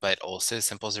important, but also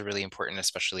simples are really important,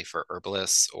 especially for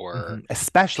herbalists or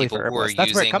Especially for people who are herbalists.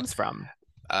 That's where it using comes from.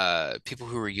 people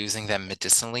who are using them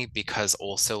medicinally, because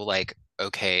also like,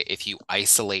 okay, if you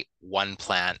isolate one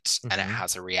plant and it Hmm.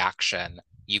 has a reaction,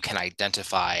 you can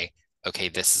identify, okay,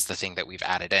 this is the thing that we've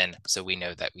added in, so we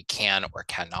know that we can or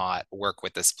cannot work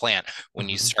with this plant. When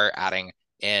you Hmm. start adding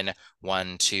in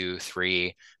one, two,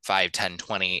 three, 5, 10,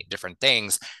 20 different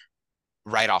things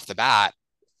right off the bat,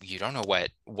 you don't know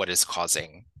what is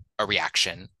causing a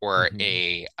reaction or Hmm.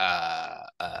 a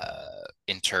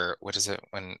inter what is it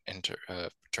when inter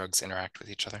drugs interact with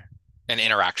each other? An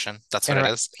interaction. That's what it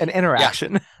is. An Yeah.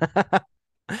 interaction.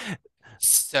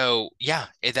 So yeah,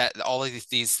 that all of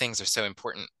these things are so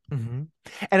important. Hmm.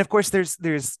 And of course, there's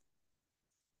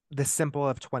the simple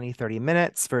of 20, 30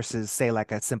 minutes versus, say,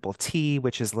 like a simple tea,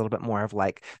 which is a little bit more of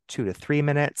like 2 to 3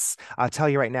 minutes. I'll tell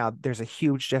you right now, there's a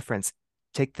huge difference.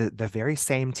 Take the very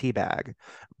same tea bag,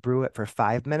 brew it for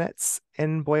 5 minutes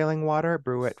in boiling water,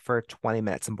 brew it for 20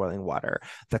 minutes in boiling water.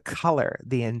 The color,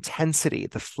 the intensity,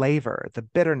 the flavor, the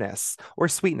bitterness or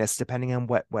sweetness, depending on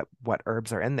what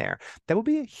herbs are in there, that will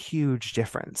be a huge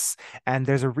difference. And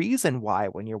there's a reason why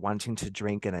when you're wanting to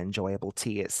drink an enjoyable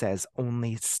tea, it says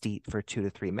only steep for 2 to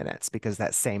 3 minutes, because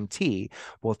that same tea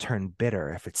will turn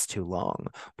bitter if it's too long,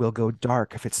 will go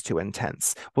dark if it's too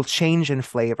intense, will change in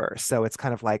flavor. So it's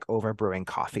kind of like overbrewing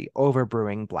coffee,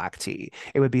 overbrewing black tea.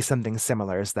 It would be something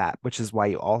similar as that, which is why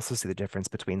you also see the difference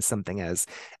between something as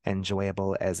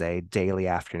enjoyable as a daily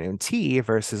afternoon tea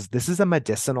versus this is a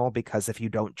medicinal because if you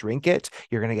don't drink it,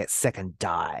 you're going to get sick and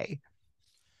die.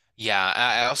 Yeah,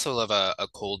 I also love a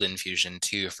cold infusion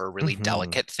too for really Hmm.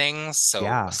 delicate things. So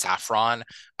Yeah. saffron.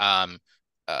 Um,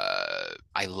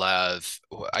 I love,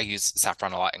 I use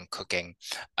saffron a lot in cooking.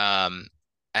 Um,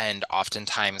 and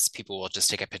oftentimes people will just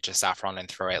take a pinch of saffron and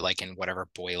throw it like in whatever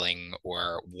boiling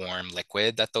or warm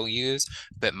liquid that they'll use.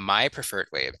 But my preferred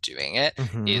way of doing it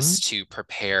Hmm. is to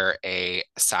prepare a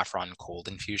saffron cold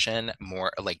infusion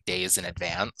more like days in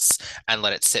advance and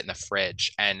let it sit in the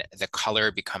fridge. And the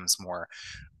color becomes more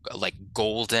like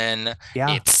golden.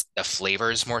 Yeah. It's the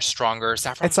flavor is more stronger. It's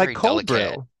Saffron's like very cold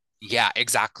delicate. brew. Yeah,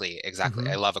 exactly, exactly.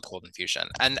 I Hmm. love a cold infusion.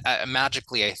 And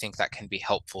magically, I think that can be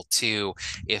helpful too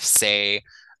if, say,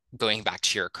 going back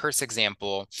to your curse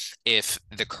example, if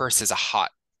the curse is a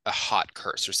hot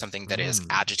curse or something that is Mm.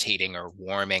 agitating or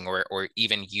warming or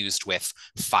even used with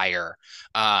fire,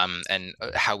 and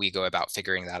how we go about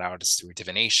figuring that out is through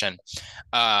divination.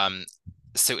 Um,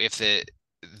 so if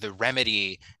the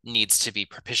remedy needs to be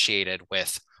propitiated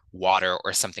with water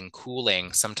or something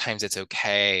cooling, sometimes it's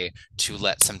okay to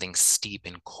let something steep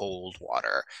in cold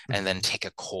water and then Hmm. take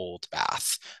a cold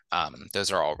bath.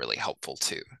 Those are all really helpful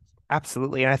too.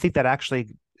 Absolutely. And I think that actually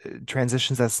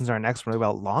transitions us into our next one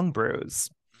about long brews.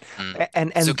 Mhm.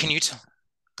 So And can you go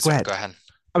sorry, go ahead. ahead.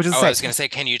 I was just Oh, I saying, was going to say,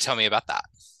 can you tell me about that?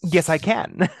 yes, I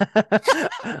can.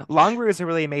 Long brews are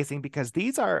really amazing because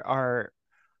these are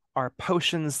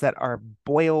potions that are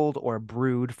boiled or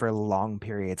brewed for long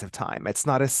periods of time. It's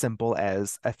not as simple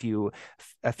as a few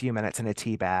minutes in a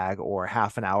tea bag or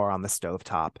half an hour on the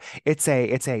stovetop. It's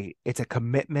a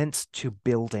commitment to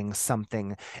building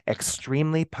something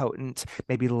extremely potent,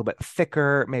 maybe a little bit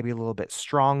thicker, maybe a little bit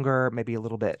stronger, maybe a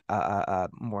little bit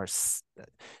more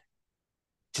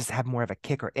just have more of a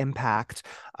kick or impact.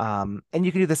 And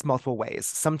you can do this multiple ways.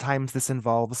 Sometimes this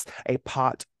involves a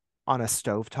pot on a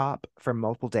stovetop for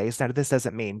multiple days. Now, this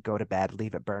doesn't mean go to bed,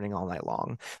 leave it burning all night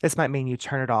long. This might mean you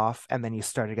turn it off and then you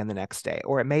start again the next day.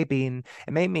 Or it may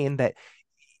mean that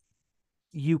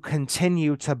you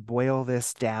continue to boil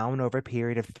this down over a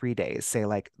period of 3 days, say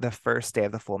like the first day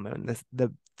of the full moon,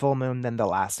 the full moon, then the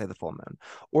last day of the full moon,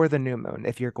 or the new moon,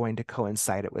 if you're going to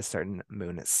coincide it with certain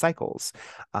moon cycles.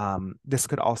 This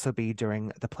could also be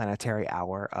during the planetary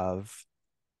hour of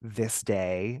this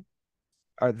day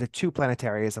or the two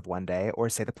planetaries of one day, or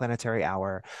say the planetary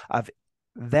hour of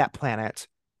that planet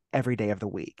every day of the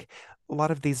week. A lot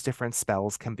of these different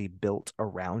spells can be built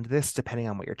around this depending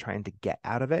on what you're trying to get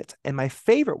out of it. And my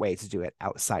favorite way to do it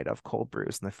outside of cold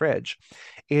brews in the fridge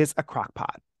is a crock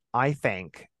pot. I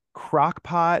think crock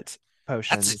pot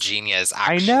That's potions. genius,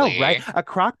 I know, right? actually. A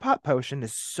crock pot potion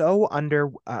is so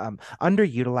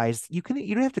underutilized. You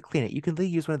don't have to clean it. You can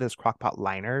use one of those crock pot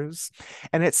liners,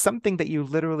 and it's something that you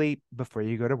literally before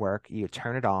you go to work, you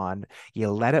turn it on, you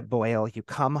let it boil, you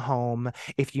come home.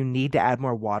 If you need to add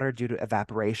more water due to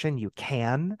evaporation, you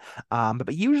can.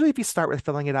 But usually, if you start with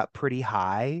filling it up pretty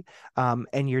high,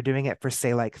 and you're doing it for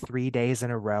say like 3 days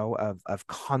in a row of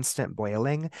constant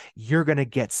boiling, you're gonna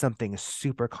get something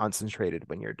super concentrated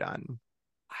when you're done.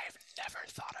 I've never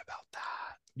thought about that.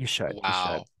 You should. You should.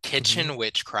 Wow. Hmm. Kitchen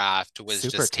witchcraft was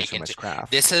Super just kitchen taken to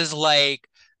witchcraft. this is like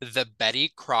the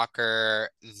Betty Crocker,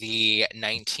 the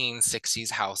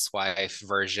 1960s housewife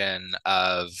version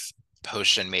of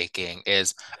potion making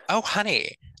is, oh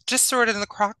honey, just throw it in the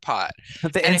crock pot.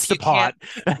 The And if you Instapot. can't,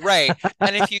 right.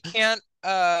 And if you can't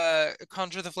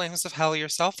conjure the flames of hell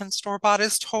yourself, then store-bought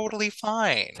is totally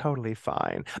fine. Totally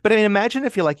fine. But I mean, imagine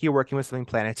if you like you're working with something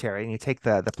planetary and you take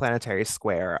the planetary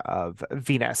square of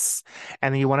Venus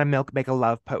and then you want to make a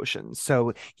love potion.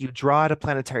 So you draw out a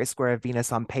planetary square of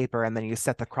Venus on paper and then you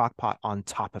set the crock pot on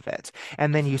top of it.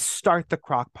 And then you Mhm. start the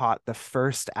crock pot the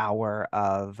first hour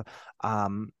of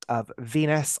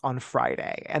Venus on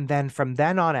Friday. And then from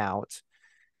then on out,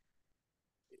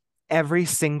 every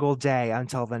single day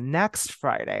until the next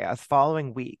Friday, a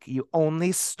following week, you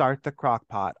only start the crock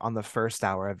pot on the first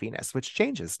hour of Venus, which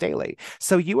changes daily.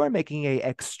 So you are making a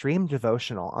extreme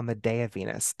devotional on the day of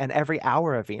Venus and every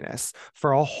hour of Venus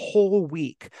for a whole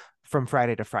week from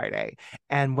Friday to Friday.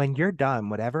 And when you're done,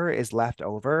 whatever is left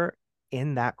over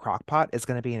in that crock pot is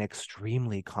going to be an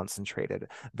extremely concentrated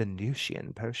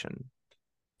Venusian potion.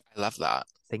 I love that.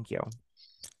 Thank you.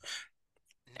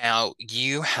 Now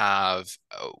you have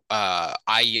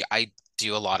I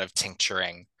do a lot of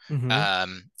tincturing Hmm.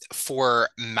 for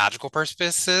magical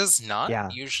purposes, not Yeah,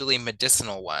 usually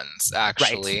medicinal ones, right.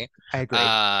 actually. I agree.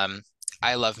 Um,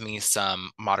 I love me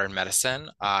some modern medicine.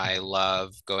 I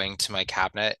love going to my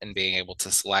cabinet and being able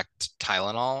to select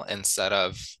Tylenol instead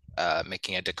of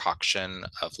making a decoction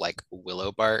of like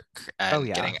willow bark Oh, and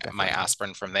yeah, getting my definitely.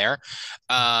 aspirin from there.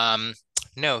 Um,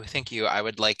 no, thank you. I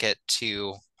would like it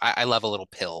to. I love a little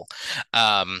pill.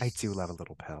 Um, I do love a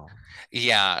little pill.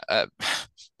 yeah,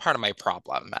 part of my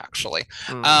problem actually.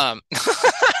 Mm. Um,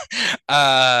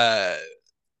 uh,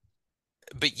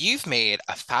 But you've made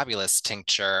a fabulous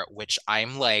tincture, which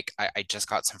I'm like, I just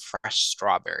got some fresh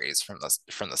strawberries from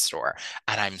the store,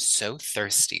 and I'm so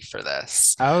thirsty for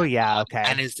this. Oh yeah,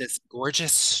 And okay. is this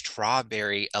gorgeous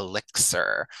strawberry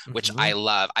elixir, which Hmm. I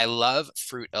love. I love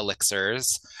fruit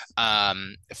elixirs,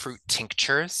 fruit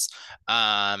tinctures,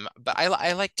 but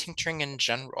I like tincturing in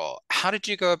general. How did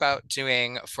you go about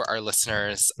doing for our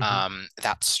listeners Hmm.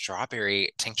 that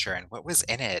strawberry tincture, and what was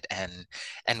in it, and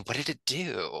what did it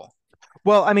do?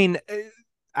 Well, I mean,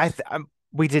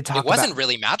 we did It talk about wasn't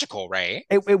really magical, right?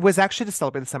 it was actually to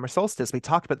celebrate the summer solstice. We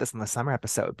talked about this in the summer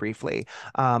episode briefly.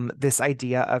 This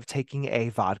idea of taking a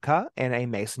vodka in a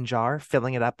mason jar,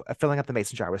 filling up the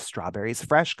mason jar with strawberries,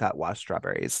 fresh cut washed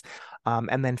strawberries,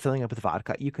 and then filling up with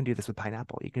vodka. You can do this with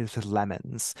pineapple. You can do this with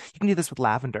lemons. You can do this with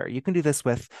lavender. You can do this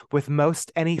with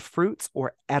most any fruits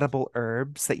or edible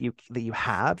herbs that you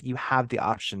have. You have the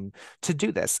option to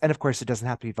do this. And of course, it doesn't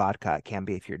have to be vodka. It can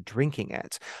be if you're drinking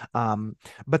it. Um,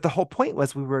 but the whole point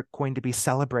was we were going to be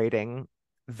celebrating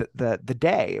the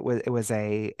day. It was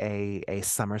a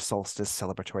summer solstice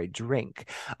celebratory drink.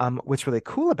 What's really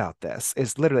cool about this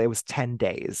is literally it was 10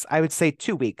 days. I would say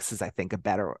 2 weeks is I think a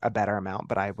better amount,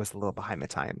 but I was a little behind the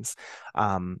times.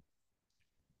 Um,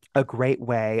 a great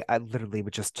way. I literally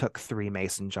would just took three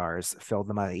mason jars, filled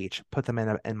them out each, put them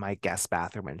in my guest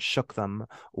bathroom, and shook them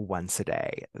once a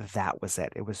day. That was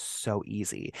it. It was so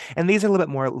easy. And these are a little bit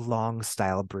more long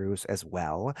style brews as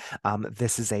well.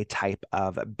 This is a type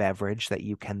of beverage that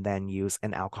you can then use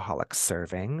in alcoholic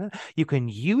serving. You can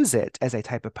use it as a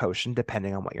type of potion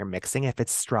depending on what you're mixing. If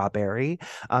it's strawberry,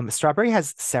 strawberry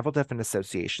has several different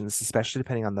associations, especially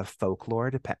depending on the folklore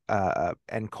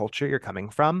and culture you're coming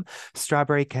from.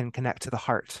 Strawberry can connect to the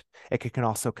heart. Can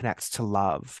also connect to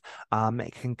love.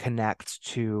 It can connect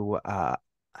to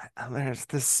there's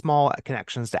this small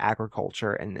connections to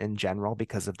agriculture in general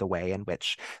because of the way in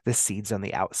which the seeds on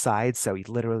the outside. So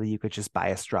you could just buy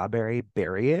a strawberry,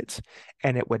 bury it,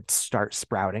 and it would start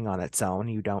sprouting on its own.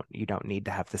 You don't need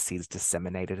to have the seeds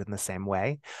disseminated in the same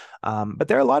way. But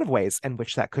there are a lot of ways in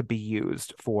which that could be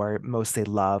used for mostly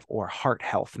love or heart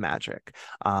health magic.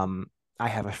 I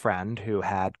have a friend who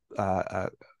had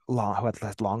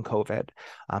long COVID,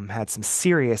 had some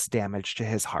serious damage to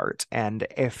his heart. And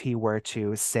if he were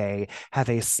to, say, have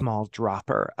a small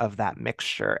dropper of that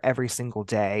mixture every single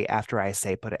day after I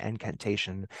say put an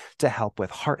incantation to help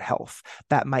with heart health,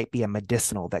 that might be a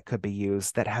medicinal that could be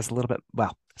used that has a little bit,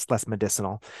 well, it's less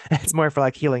medicinal. It's more for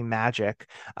like healing magic.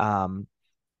 Um,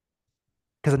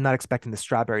 because I'm not expecting the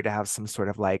strawberry to have some sort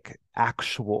of like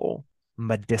actual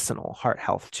medicinal heart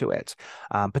health to it.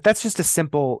 But that's just a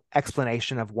simple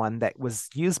explanation of one that was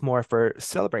used more for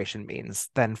celebration means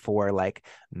than for like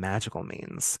magical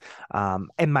means.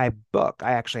 In my book,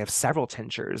 I actually have several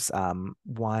tinctures.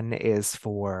 One is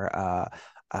for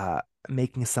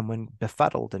making someone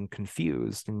befuddled and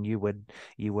confused, and you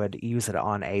would use it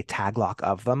on a tag lock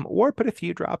of them or put a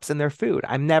few drops in their food.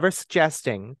 I'm never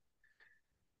suggesting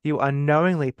you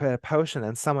unknowingly put a potion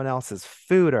in someone else's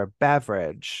food or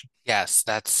beverage. Yes,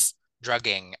 that's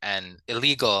drugging and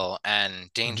illegal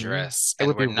and dangerous, It and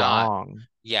would be we're not, wrong.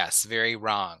 yes, very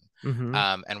wrong. Hmm.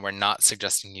 And we're not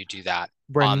suggesting you do that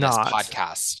We're on this not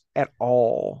podcast. at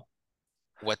all.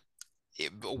 What,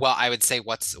 well, I would say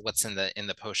what's in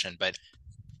the potion, but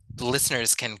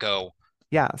listeners can go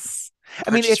Yes. I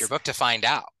mean, purchase your book to find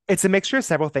out. it's a mixture of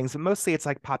several things, but mostly it's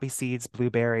like poppy seeds,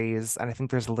 blueberries, and I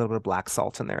think there's a little bit of black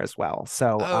salt in there as well.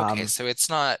 So, Okay, so it's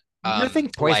not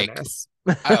nothing like, poisonous.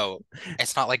 oh,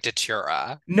 it's not like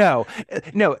datura. No,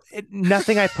 no,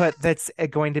 nothing I put that's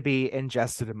going to be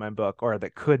ingested in my book or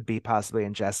that could be possibly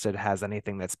ingested has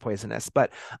anything that's poisonous.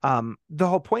 But the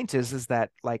whole point is that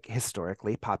like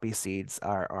historically, poppy seeds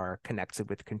are connected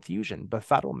with confusion,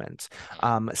 befuddlement,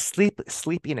 Mhm.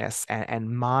 sleepiness, and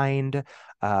mind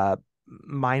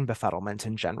befuddlement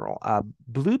in general.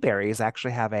 Blueberries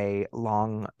actually have a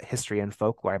long history in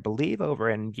folklore, I believe, over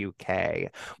in UK,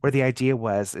 where the idea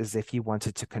was is if you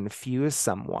wanted to confuse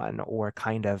someone or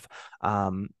kind of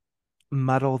um,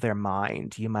 muddle their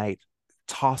mind, you might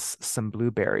toss some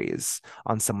blueberries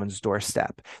on someone's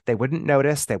doorstep. They wouldn't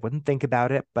notice, they wouldn't think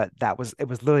about it, but it was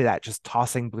literally that, just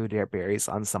tossing blueberries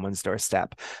on someone's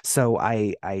doorstep. So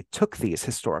I took these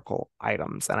historical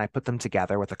items and I put them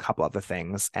together with a couple other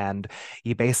things, and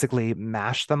you basically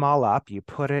mash them all up. You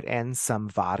put it in some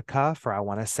vodka for, I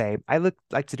want to say,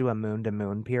 like to do a moon to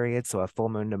moon period, so a full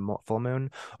moon to full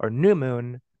moon, or new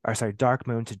moon, or sorry, dark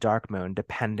moon to dark moon,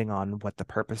 depending on what the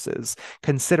purpose is.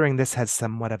 Considering this has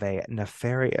somewhat of a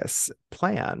nefarious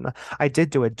plan, I did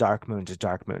do a dark moon to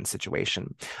dark moon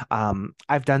situation.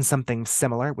 I've done something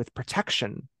similar with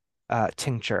protection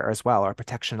tincture as well, or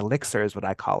protection elixir is what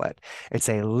I call it. It's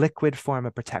a liquid form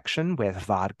of protection with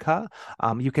vodka.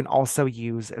 You can also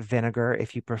use vinegar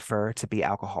if you prefer to be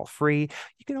alcohol free.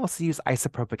 You can also use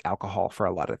isopropic alcohol for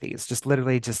a lot of these, just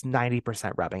literally just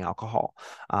 90% rubbing alcohol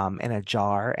in a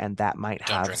jar, and that might Don't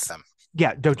have. drink them.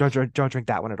 Yeah, don't drink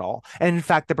that one at all. And in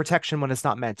fact, the protection one is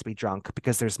not meant to be drunk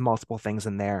because there's multiple things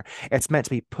in there. It's meant to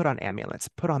be put on amulets,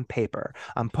 put on paper,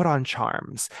 put on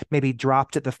charms, maybe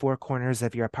dropped at the four corners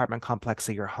of your apartment complex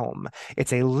or your home.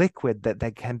 It's a liquid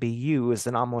that can be used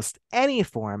in almost any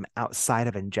form outside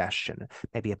of ingestion.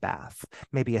 Maybe a bath,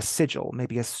 maybe a sigil,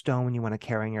 maybe a stone you want to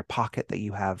carry in your pocket that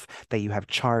you have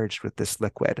charged with this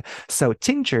liquid. So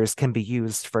tinctures can be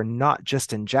used for not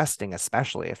just ingesting,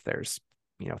 especially if there's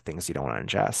things you don't want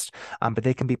to ingest, but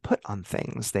they can be put on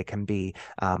things. They can be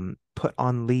put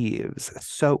on leaves,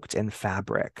 soaked in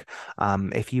fabric.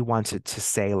 If you wanted to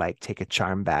say, like, take a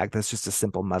charm bag that's just a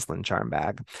simple muslin charm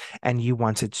bag, and you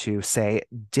wanted to say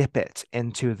dip it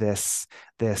into this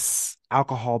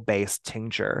alcohol-based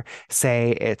tincture,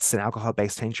 say it's an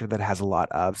alcohol-based tincture that has a lot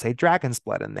of, say, dragon's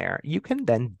blood in there, you can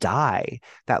then dye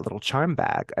that little charm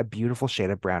bag a beautiful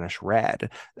shade of brownish red,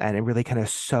 and it really kind of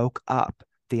soak up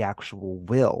the actual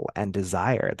will and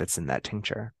desire that's in that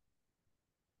tincture.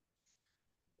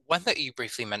 One that you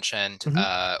briefly mentioned Hmm.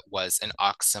 was an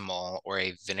oxymel or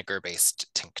a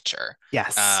vinegar-based tincture.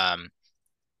 Yes. Um,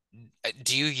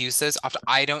 do you use those often?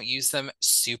 I don't use them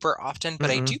super often, but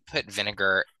I Mm-mm. do put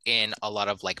vinegar in a lot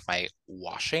of like my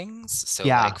washings. So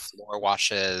Yeah. like floor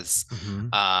washes, Hmm.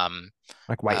 um,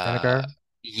 Like white uh, vinegar.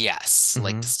 yes,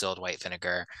 like Hmm. distilled white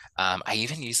vinegar. I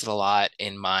even use it a lot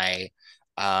in my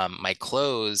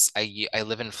clothes. I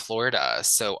live in Florida,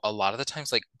 so a lot of the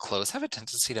times like clothes have a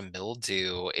tendency to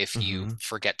mildew if you Hmm.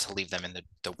 forget to leave them in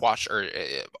the washer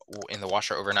in the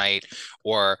washer overnight,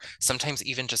 or sometimes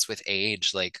even just with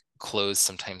age, like clothes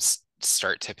sometimes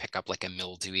start to pick up like a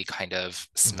mildewy kind of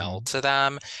smell Hmm. to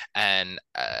them. And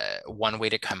one way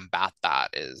to combat that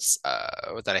is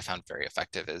that I found very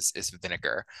effective is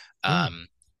vinegar, Mm. um,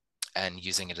 and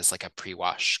using it as like a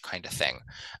pre-wash kind of thing.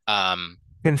 Um,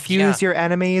 yeah, Confuse your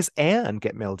enemies and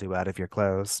get mildew out of your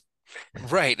clothes.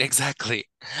 right, exactly.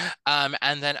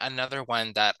 And then another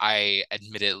one that I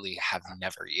admittedly have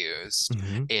never used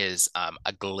Hmm. is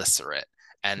a glycerin.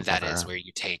 And that is Never. where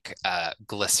you take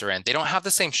glycerin. They don't have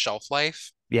the same shelf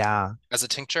life Yeah. as a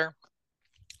tincture,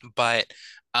 but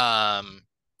um,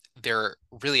 they're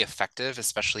really effective,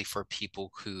 especially for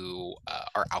people who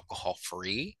are alcohol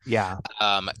free. Yeah.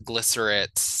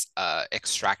 Glycerates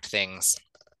extract things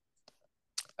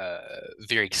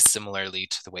very similarly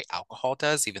to the way alcohol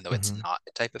does, even though it's Hmm. not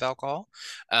a type of alcohol.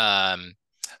 Um,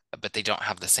 but they don't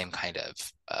have the same kind of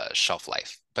shelf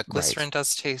life. But Right. glycerin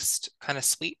does taste kind of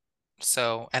sweet.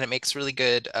 So, and it makes really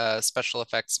good special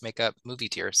effects makeup movie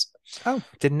tears Oh,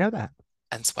 didn't know that.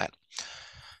 and sweat.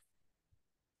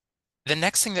 The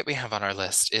next thing that we have on our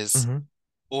list is Hmm.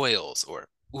 oils or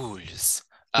oils.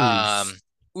 Ooze. Um,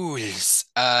 oils,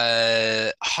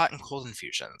 hot and cold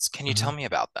infusions. Can you tell Hmm. me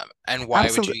about them? And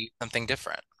why would you Absolutely. use something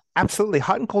different? Absolutely.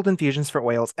 Hot and cold infusions for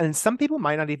oils. And some people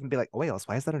might not even be like, oils,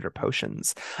 why is that under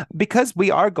potions? Because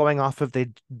we are going off of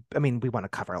I mean, we want to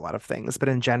cover a lot of things, but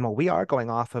in general, we are going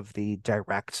off of the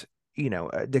direct,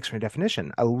 dictionary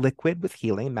definition, a liquid with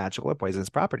healing, magical, or poisonous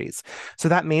properties. So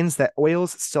that means that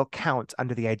oils still count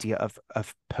under the idea of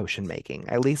potion making,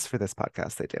 at least for this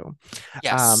podcast, they do.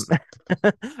 Um, Yes.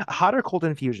 hot or cold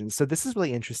infusions. So this is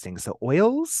really interesting. So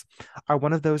oils are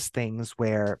one of those things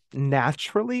where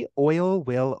naturally oil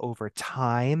will over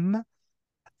time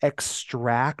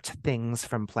extract things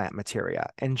from plant materia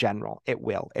in general.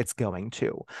 It's going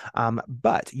to.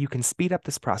 But you can speed up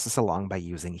this process along by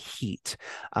using heat.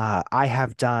 I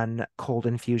have done cold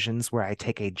infusions where I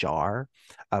take a jar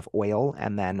of oil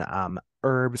and then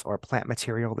herbs or plant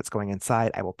material that's going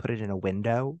inside, I will put it in a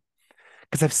window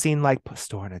because I've seen like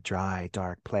store in a dry,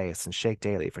 dark place and shake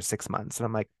daily for 6 months. And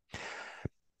I'm like,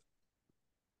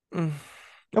 "Mm,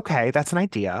 okay, that's an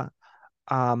idea.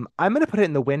 I'm going to put it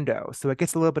in the window so it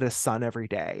gets a little bit of sun every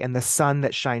day. And the sun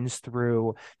that shines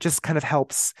through just kind of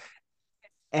helps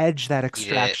edge that Eat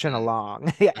it extraction and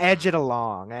along, edge it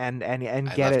along and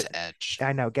I get love it. to edge.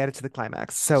 I know, get it to the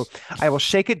climax. So I will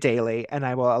shake it daily and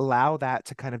I will allow that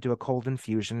to kind of do a cold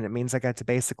infusion. And it means I got to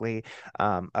basically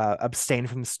abstain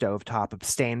from the stovetop,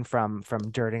 abstain from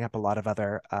dirting up a lot of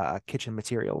other kitchen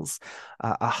materials.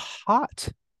 A hot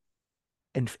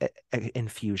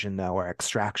infusion though, or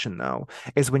extraction though,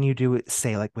 is when you do it,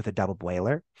 say like with a double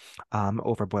boiler,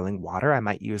 over boiling water. I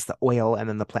might use the oil and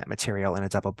then the plant material in a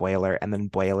double boiler and then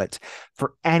boil it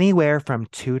for anywhere from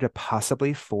 2 to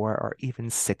possibly 4 or even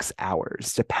 6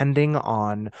 hours, depending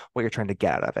on what you're trying to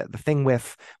get out of it. The thing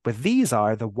with these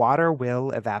are the water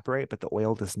will evaporate, but the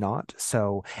oil does not.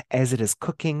 So as it is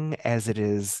cooking, as it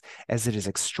is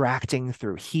extracting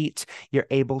through heat, you're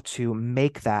able to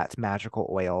make that magical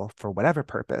oil for whatever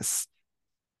purpose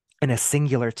in a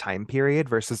singular time period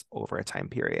versus over a time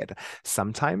period.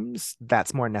 Sometimes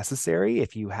that's more necessary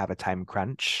if you have a time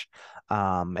crunch.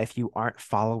 If you aren't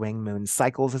following moon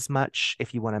cycles as much,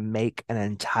 if you want to make an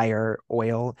entire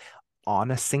oil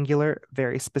on a singular,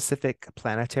 very specific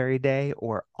planetary day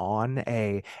or on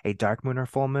a dark moon or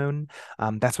full moon.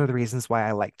 That's one of the reasons why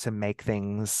I like to make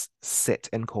things sit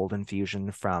in cold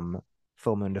infusion from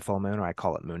full moon to full moon, or I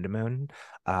call it moon to moon.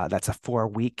 That's a 4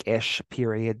 week-ish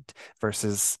period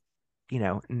versus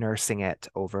nursing it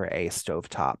over a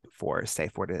stovetop for say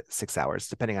 4 to 6 hours,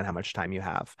 depending on how much time you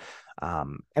have.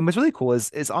 And what's really cool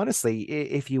is honestly,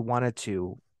 if you wanted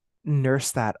to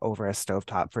nurse that over a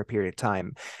stovetop for a period of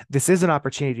time, this is an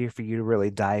opportunity for you to really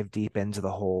dive deep into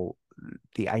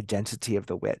the identity of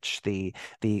the witch, the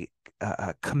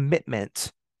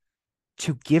commitment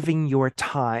to giving your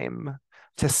time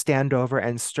to stand over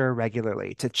and stir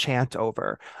regularly, to chant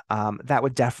over. That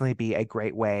would definitely be a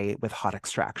great way with hot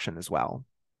extraction as well.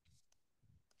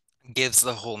 Gives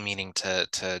the whole meaning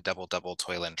to double double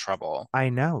toil and trouble. I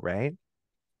know, right?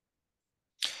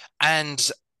 And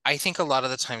I think a lot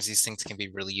of the times these things can be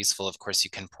really useful. Of course,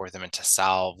 you can pour them into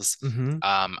salves. Hmm.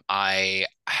 I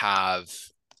have,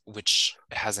 which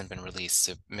hasn't been released,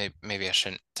 so maybe I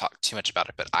shouldn't talk too much about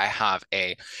it, but I have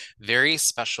a very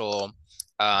special,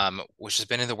 which has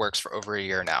been in the works for over a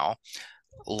year now,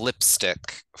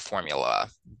 lipstick formula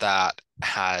that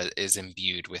is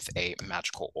imbued with a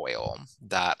magical oil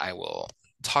that I will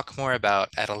talk more about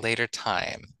at a later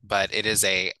time. But it is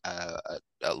a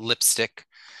lipstick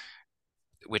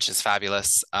which is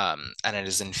fabulous, and it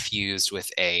is infused with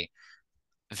a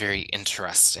very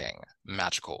interesting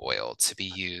magical oil to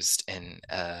be used in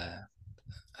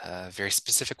a very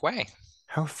specific way.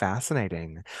 How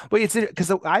fascinating. Well, it's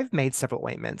because I've made several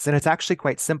ointments and it's actually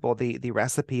quite simple. The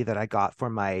recipe that I got for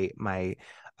my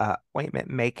ointment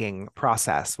making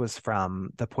process was from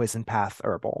the Poison Path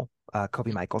Herbal,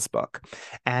 Kobe Michael's book.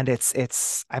 And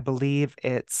it's I believe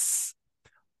it's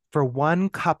for 1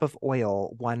 cup of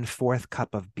oil, 1/4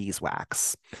 cup of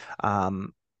beeswax.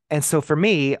 Um, and so for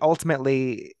me,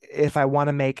 ultimately, if I want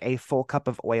to make a full cup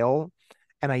of oil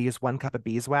and I use 1 cup of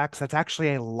beeswax, that's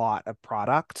actually a lot of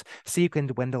product. So you can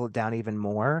dwindle it down even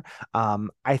more.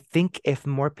 I think if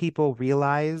more people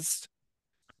realized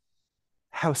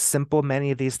how simple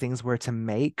many of these things were to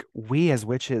make, we as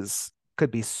witches could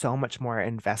be so much more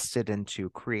invested into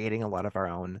creating a lot of our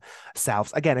own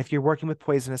salves. Again, if you're working with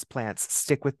poisonous plants,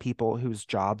 stick with people whose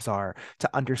jobs are to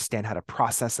understand how to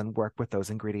process and work with those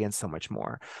ingredients so much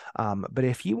more. But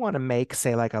if you want to make,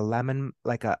 say, like a lemon,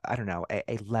 like I don't know,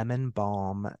 a lemon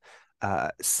balm,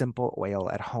 simple oil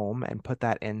at home and put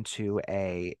that into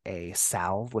a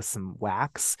salve with some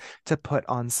wax to put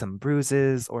on some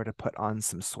bruises or to put on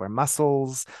some sore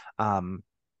muscles.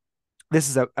 This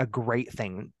is a great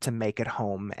thing to make at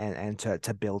home and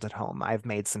to build at home. I've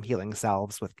made some healing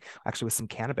salves with actually with some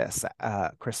cannabis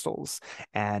crystals.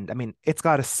 And I mean, it's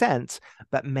got a scent,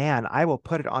 but man, I will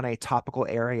put it on a topical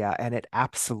area and it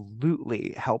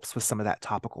absolutely helps with some of that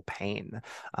topical pain,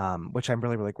 which I'm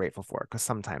really, really grateful for because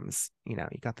sometimes, you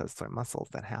got those sore muscles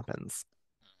that happens.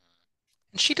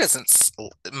 And she doesn't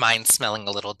mind smelling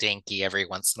a little danky every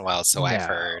once in a while, so I've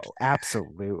heard. No,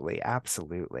 absolutely,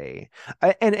 absolutely.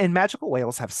 And magical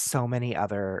oils have so many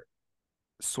other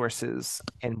sources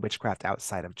in witchcraft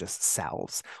outside of just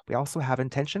salves. We also have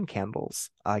intention candles,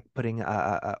 like putting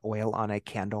a oil on a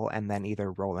candle and then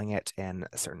either rolling it in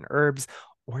certain herbs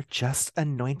or just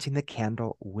anointing the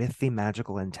candle with the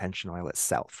magical intention oil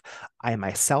itself. I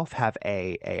myself have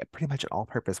a pretty much an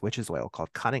all-purpose witch's oil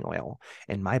called cunning oil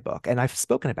in my book, and I've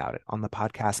spoken about it on the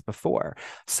podcast before.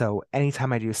 So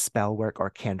anytime I do spell work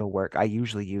or candle work, I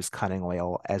usually use cunning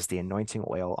oil as the anointing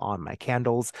oil on my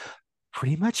candles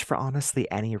pretty much for honestly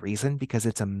any reason because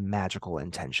it's a magical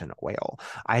intention oil.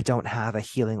 I don't have a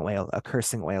healing oil, a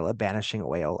cursing oil, a banishing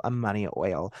oil, a money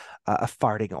oil, a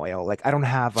farting oil. Like I don't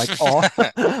have like all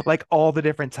like all the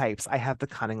different types. I have the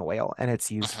cunning oil and it's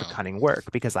used for Mhm. cunning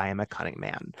work because I am a cunning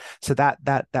man. So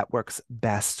that works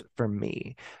best for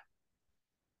me.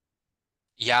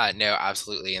 Yeah, no,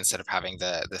 absolutely. Instead of having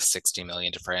the 60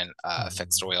 million different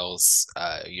fixed Mhm. oils,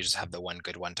 you just have the one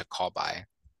good one to call by.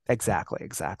 Exactly,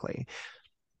 exactly.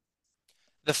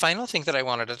 The final thing that I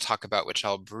wanted to talk about, which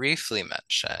I'll briefly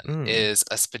mention, Mm. is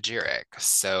a spagyric.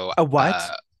 So, A what?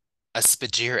 a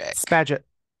spagyric. Spadget.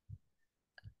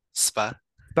 Spa,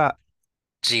 Spa.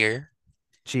 jeer,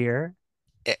 Jeer.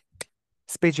 ick.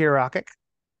 Spagyrokic.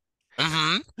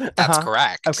 Mm-hmm. That's Uh-huh.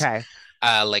 correct. Okay.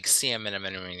 Like Sia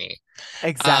Miniminini.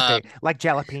 Exactly. Um, Like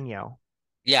jalapeno.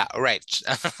 yeah, right.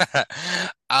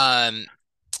 Um,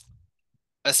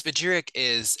 a spagyric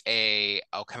is a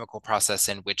alchemical process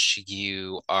in which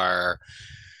you are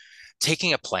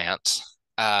taking a plant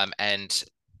and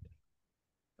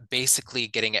basically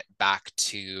getting it back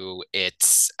to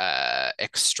its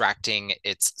extracting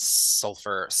its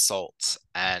sulfur, salt,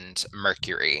 and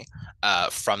mercury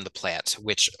from the plant,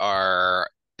 which are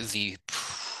the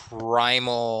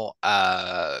primal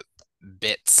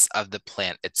bits of the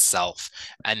plant itself,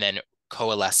 and then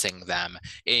coalescing them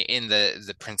in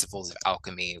the principles of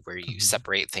alchemy, where you Mhm.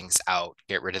 separate things out,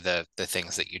 get rid of the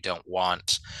things that you don't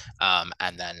want,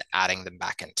 and then adding them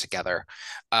back in together.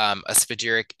 A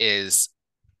spagyric is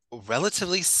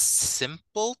relatively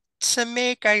simple to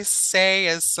make, I say,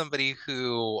 as somebody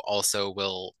who also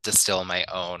will distill my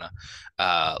own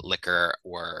liquor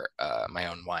or my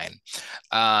own wine.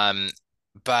 Um,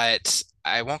 but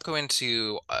I won't go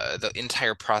into the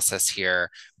entire process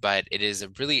here, but it is a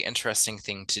really interesting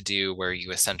thing to do where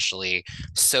you essentially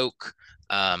soak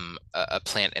a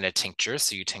plant in a tincture.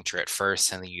 So you tincture it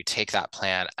first, and then you take that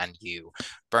plant and you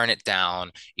burn it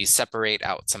down. You separate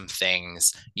out some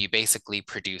things. You basically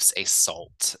produce a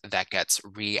salt that gets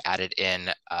re-added in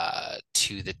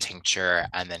to the tincture,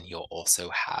 and then you'll also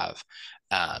have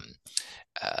um,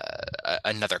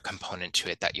 another component to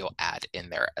it that you'll add in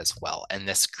there as well. And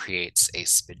this creates a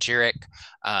spagyric,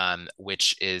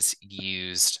 which is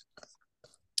used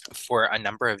for a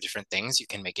number of different things. You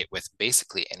can make it with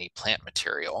basically any plant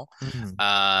material.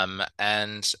 Mm.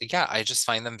 And yeah, I just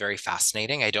find them very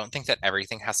fascinating. I don't think that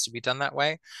everything has to be done that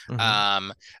way. Mhm.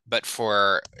 Um, but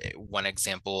for one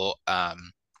example,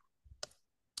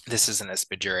 this isn't a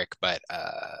spagyric, but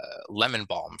lemon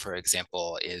balm, for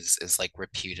example, is like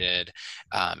reputed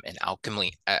in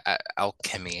alchemy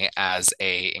as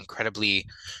a incredibly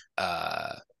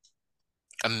uh,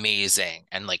 amazing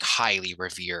and like highly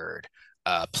revered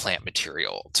plant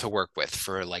material to work with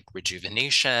for like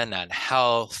rejuvenation and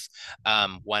health.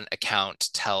 One account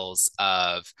tells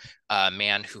of a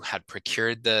man who had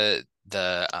procured the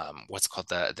what's called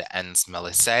the ens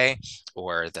melissae,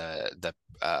 or the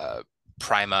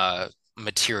prima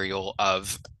material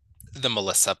of the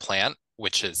melissa plant,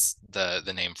 which is the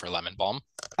name for lemon balm.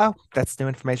 Oh, that's new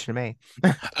information to me.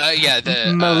 Yeah,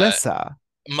 the Melissa.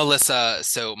 Melissa,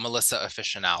 so Melissa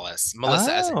officinalis,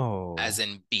 Melissa as Oh,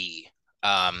 in bee,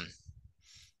 um,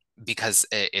 because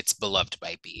it's beloved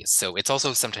by bees. So it's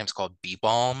also sometimes called bee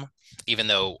balm, even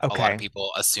though a lot of okay.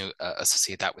 people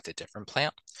associate that with a different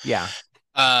plant. Yeah.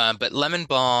 But lemon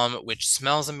balm, which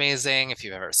smells amazing. If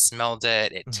you've ever smelled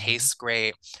it, it Mhm. tastes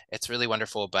great. It's really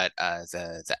wonderful. But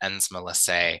the ens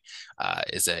melissae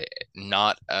is a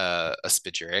not a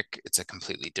spagyric. It's a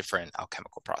completely different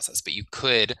alchemical process. But you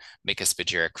could make a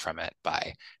spagyric from it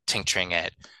by tincturing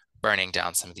it, burning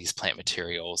down some of these plant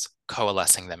materials,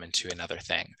 coalescing them into another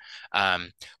thing.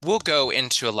 Um, we'll go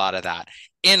into a lot of that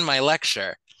in my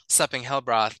lecture, Supping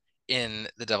Hellbroth in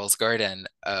the Devil's Garden,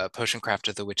 Potion Craft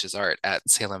of the Witch's Art at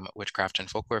Salem Witchcraft and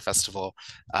Folklore Festival,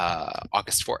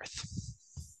 August 4th.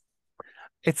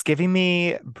 It's giving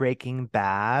me Breaking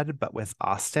Bad, but with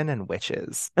Austin and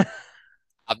witches.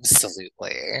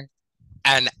 Absolutely.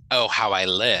 And oh, how I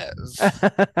live.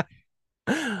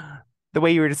 The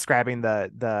way you were describing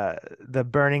the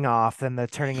burning off and the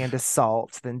turning into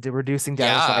salt, then reducing down,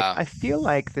 I was like, Yeah, I feel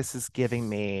like this is giving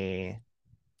me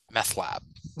meth lab.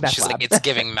 meth She's like, lab. it's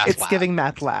giving meth It's lab. giving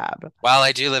meth lab. Well,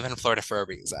 I do live in Florida for a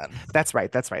reason. That's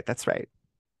right. That's right. That's right.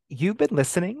 You've been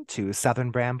listening to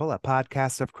Southern Bramble, a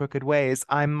podcast of crooked ways.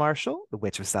 I'm Marshall, the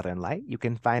Witch of Southern Light. You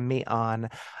can find me on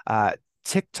uh,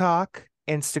 TikTok,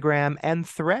 Instagram, and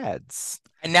Threads.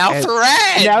 And now And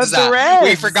now threads. We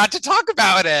Threads. forgot to talk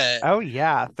about it. Oh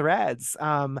yeah, Threads.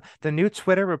 The new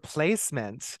Twitter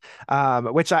replacement.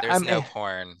 Which There's no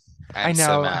porn. I I'm so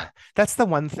know mad. that's the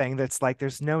one thing that's like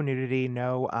there's no nudity,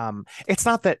 no it's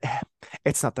not that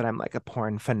it's not that I'm like a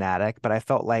porn fanatic, but I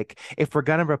felt like if we're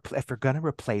gonna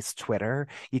replace Twitter,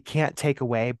 you can't take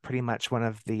away pretty much one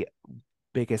of the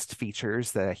biggest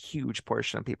features that a huge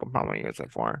portion of people probably use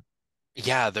it for.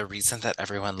 Yeah, the reason that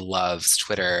everyone loves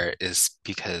Twitter is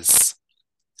because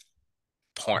You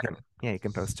can porn. yeah, you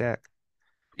can post it.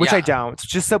 which I Yeah. don't.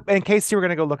 Just so in case you were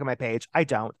gonna go look at my page, I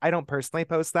don't. I don't personally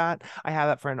post that. I have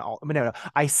that for an all. No, no.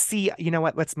 I see. You know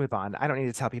what? Let's move on. I don't need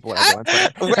to tell people what I do on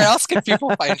Twitter. Where else can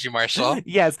people find you, Marshall?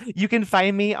 Yes, you can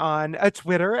find me on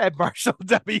Twitter at Marshall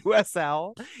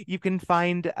WSL. You can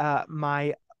find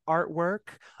my artwork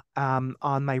on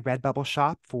my Redbubble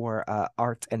shop for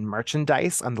art and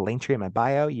merchandise on the link tree in my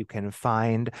bio. You can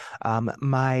find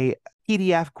my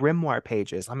PDF grimoire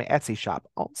pages on my Etsy shop,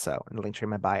 also in the link tree in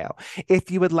my bio. If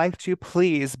you would like to,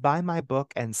 please buy my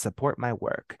book and support my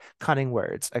work, Cunning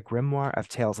Words, a grimoire of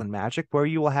tales and magic, where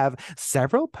you will have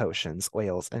several potions,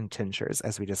 oils, and tinctures,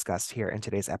 as we discussed here in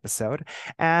today's episode.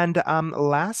 And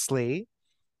lastly,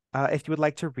 if you would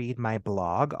like to read my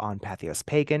blog on Patheos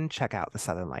Pagan, check out the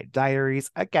Southern Light Diaries.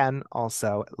 Again,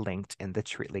 also linked in the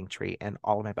link tree and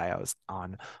all of my bios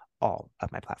on all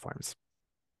of my platforms.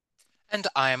 And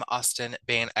I'm Austin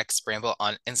Bain X Bramble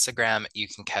on Instagram. You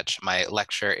can catch my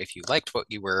lecture if you liked what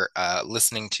you were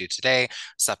listening to today,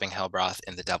 Supping Hellbroth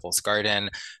in the Devil's Garden,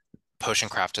 Potion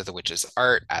Craft of the Witch's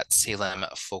Art at Salem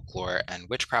Folklore and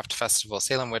Witchcraft Festival,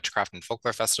 Salem Witchcraft and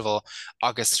Folklore Festival,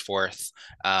 August 4th.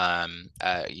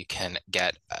 You can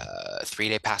get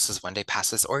 3-day passes, 1-day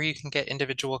passes, or you can get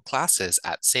individual classes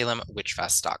at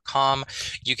salemwitchfest.com.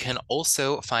 You can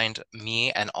also find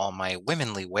me and all my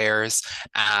womanly wares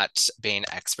at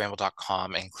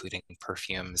banexbramble.com, including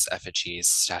perfumes, effigies,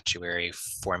 statuary,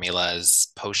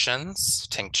 formulas, potions,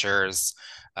 tinctures,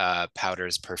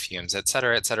 powders, perfumes,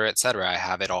 etc., etc., etc. I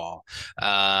have it all.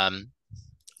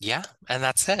 Yeah, and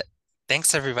that's it.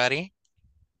 Thanks, everybody.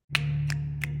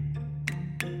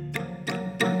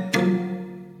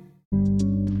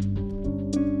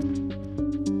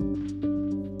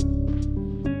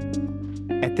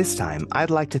 At this time, I'd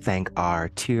like to thank our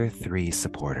Tier 3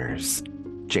 supporters: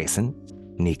 Jason,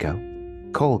 Nico,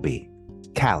 Colby,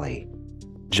 Callie,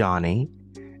 Johnny,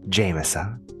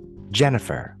 Jamesa,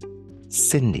 Jennifer,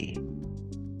 Cindy,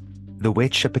 the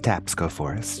Witch of Patapsco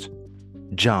Forest,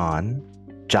 John,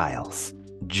 Giles,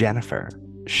 Jennifer,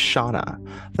 Shauna,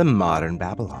 the Modern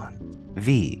Babylon,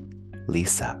 V,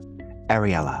 Lisa,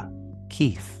 Ariella,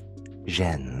 Keith,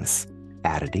 Jens,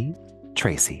 Adity,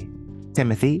 Tracy,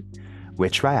 Timothy,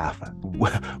 Witch Rafa,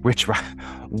 Witch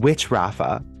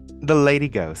Rafa, the Lady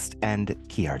Ghost, and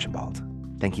Key Archibald.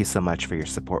 Thank you so much for your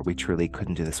support. We truly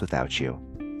couldn't do this without you.